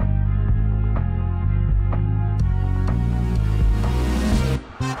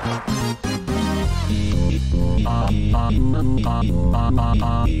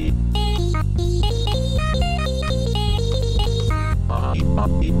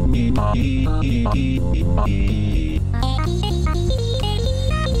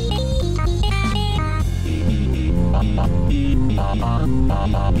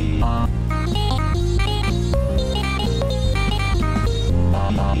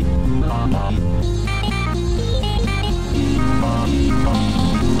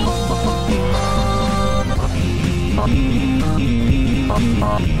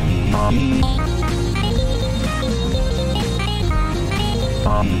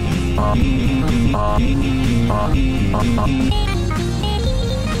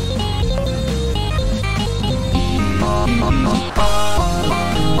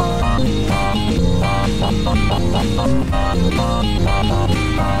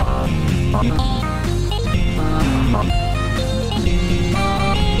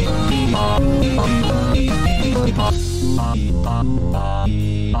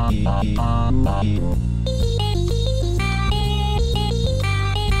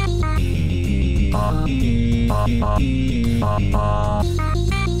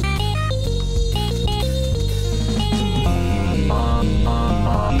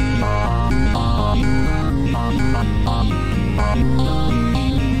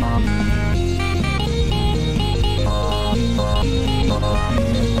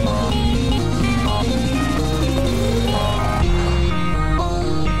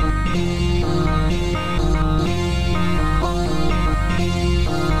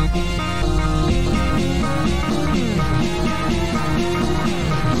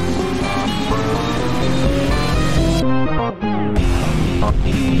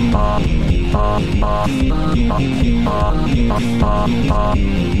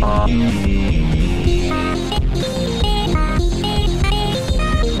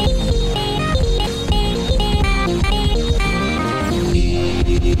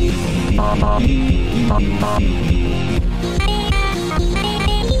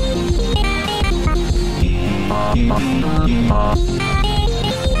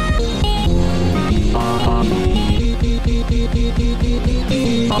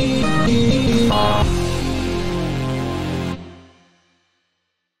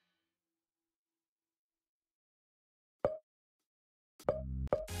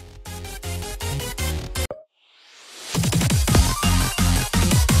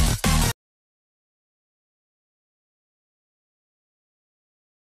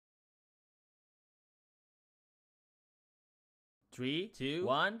 Three, two,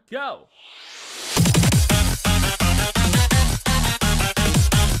 one, go!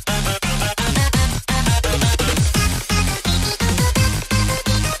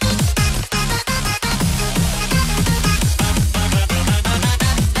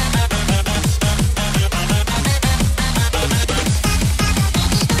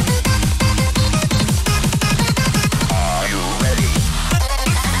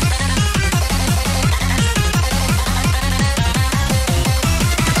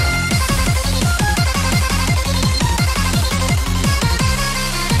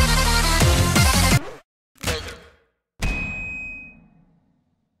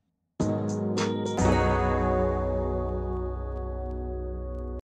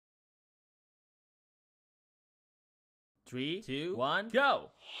 Three, two, one,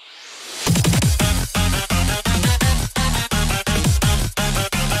 go!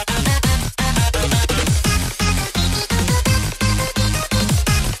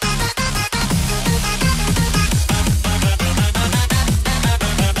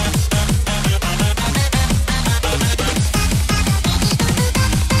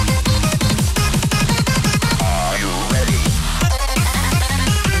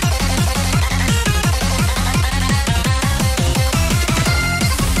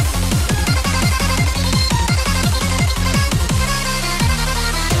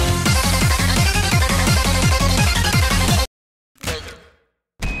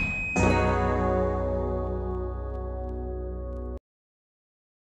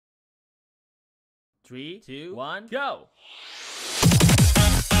 Three, two, one, go!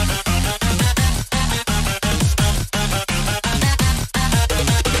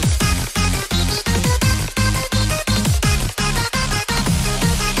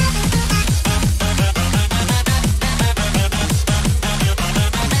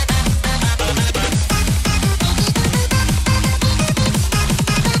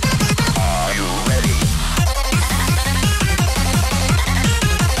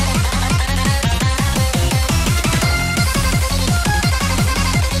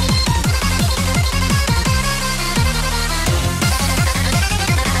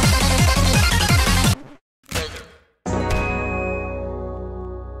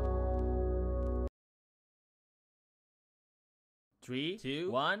 Three, two,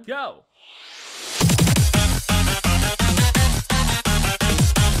 one, go!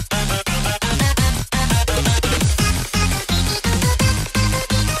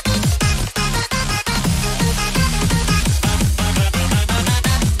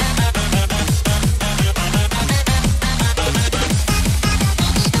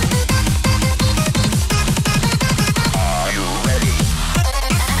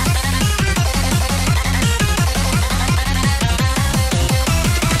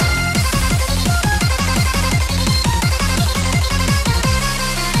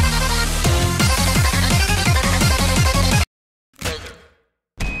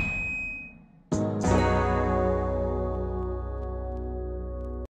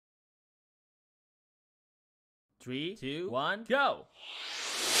 Three, two, one, go!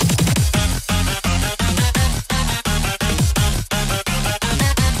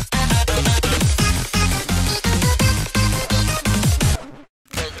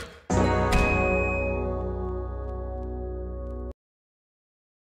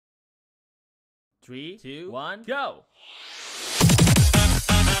 Three, two, one, go!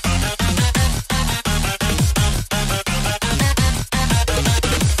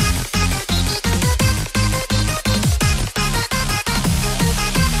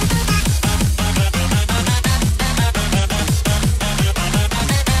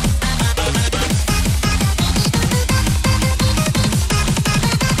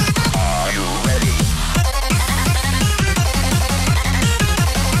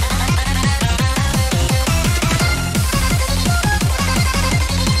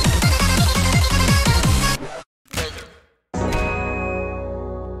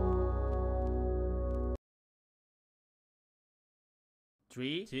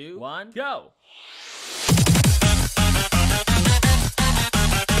 3, 2, 1, go!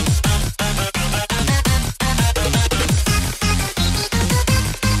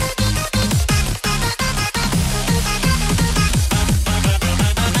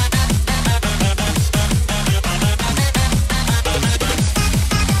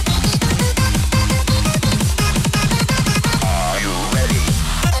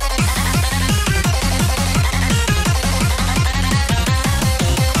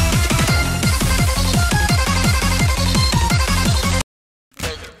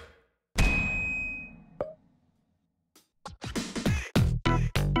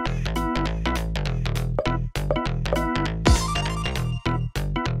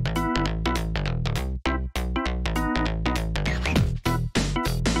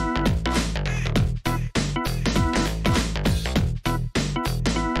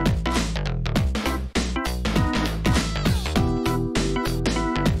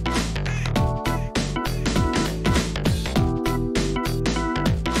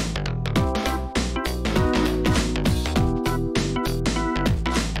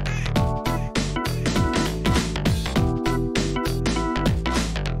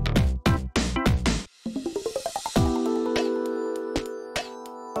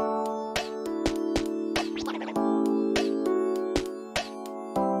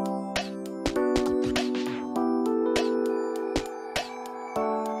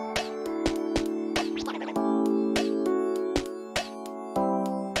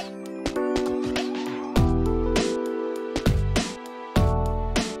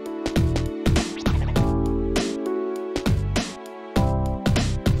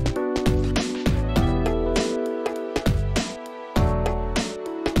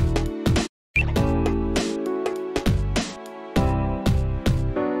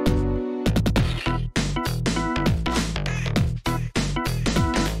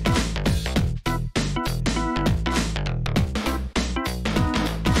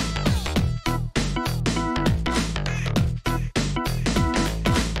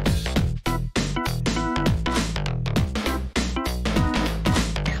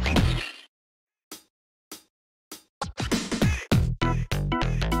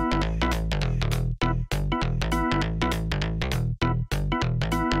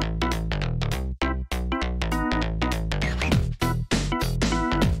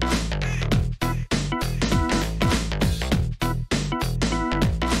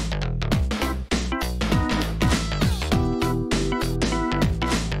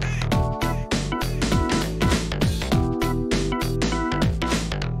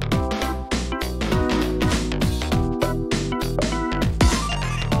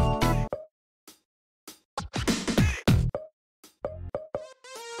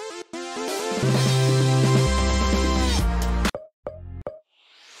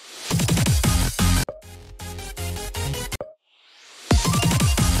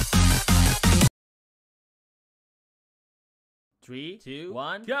 Three, two,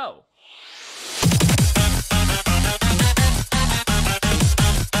 one, go!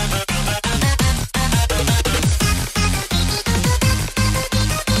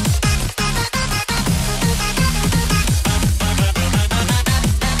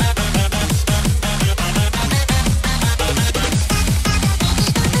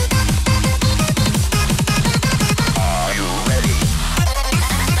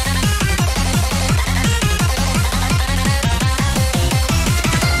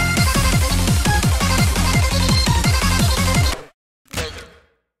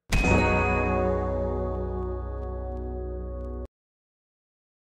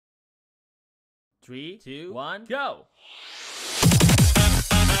 Three, two, one, go!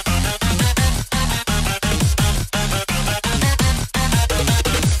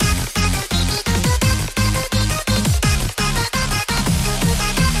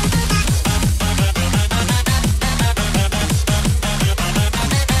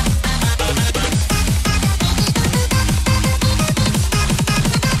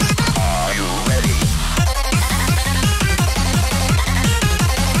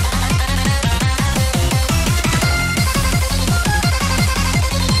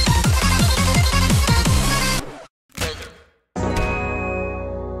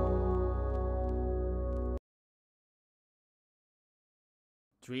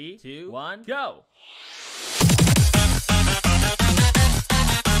 Three, two, one, go!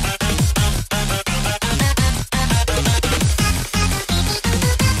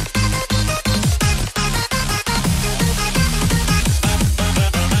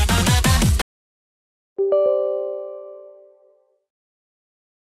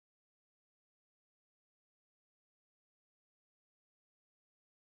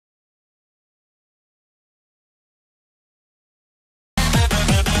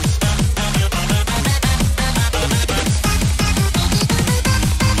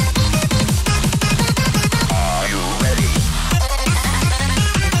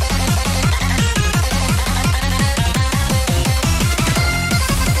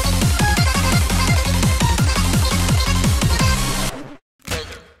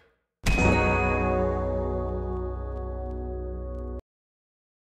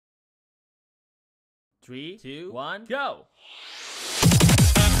 3, 2, 1, go!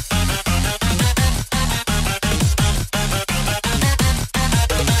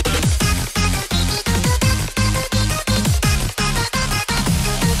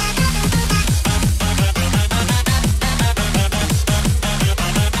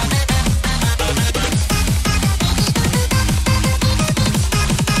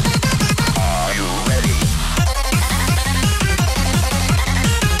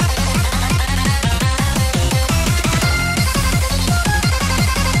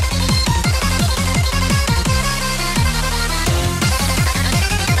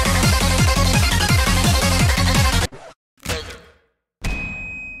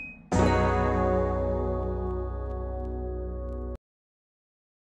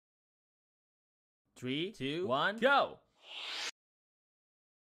 Three, two, one, go!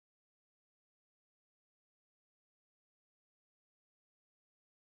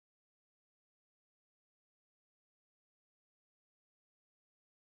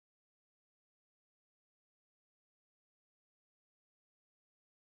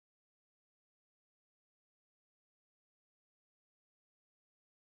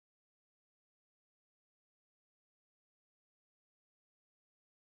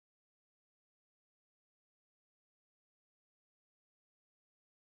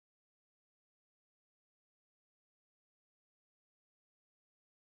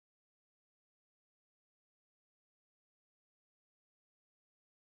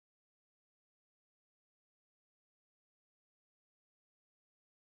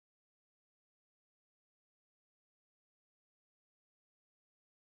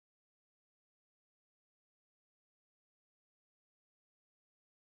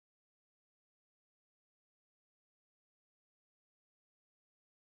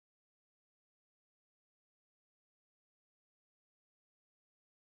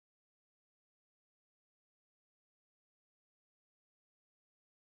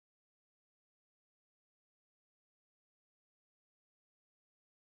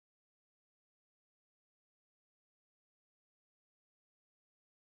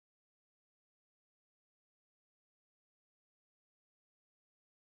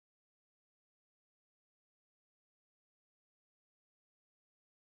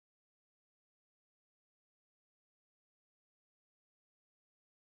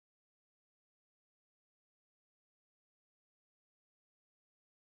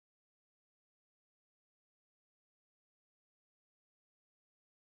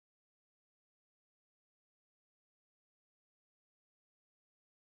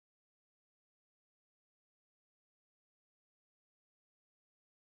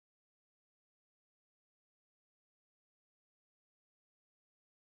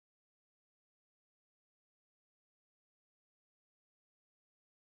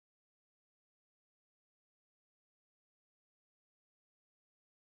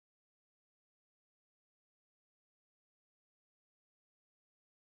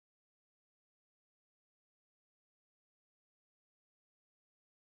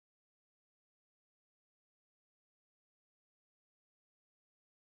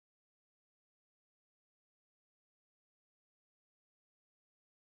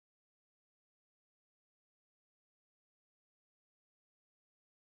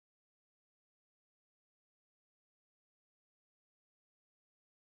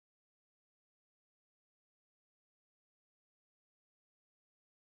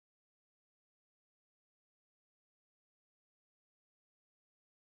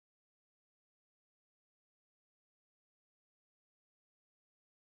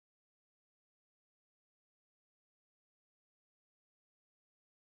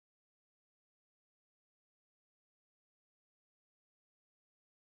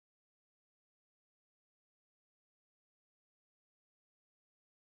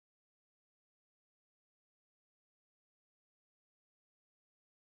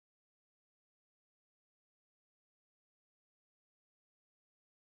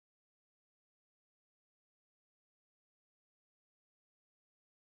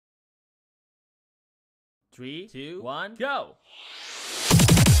 Three, two, one, go!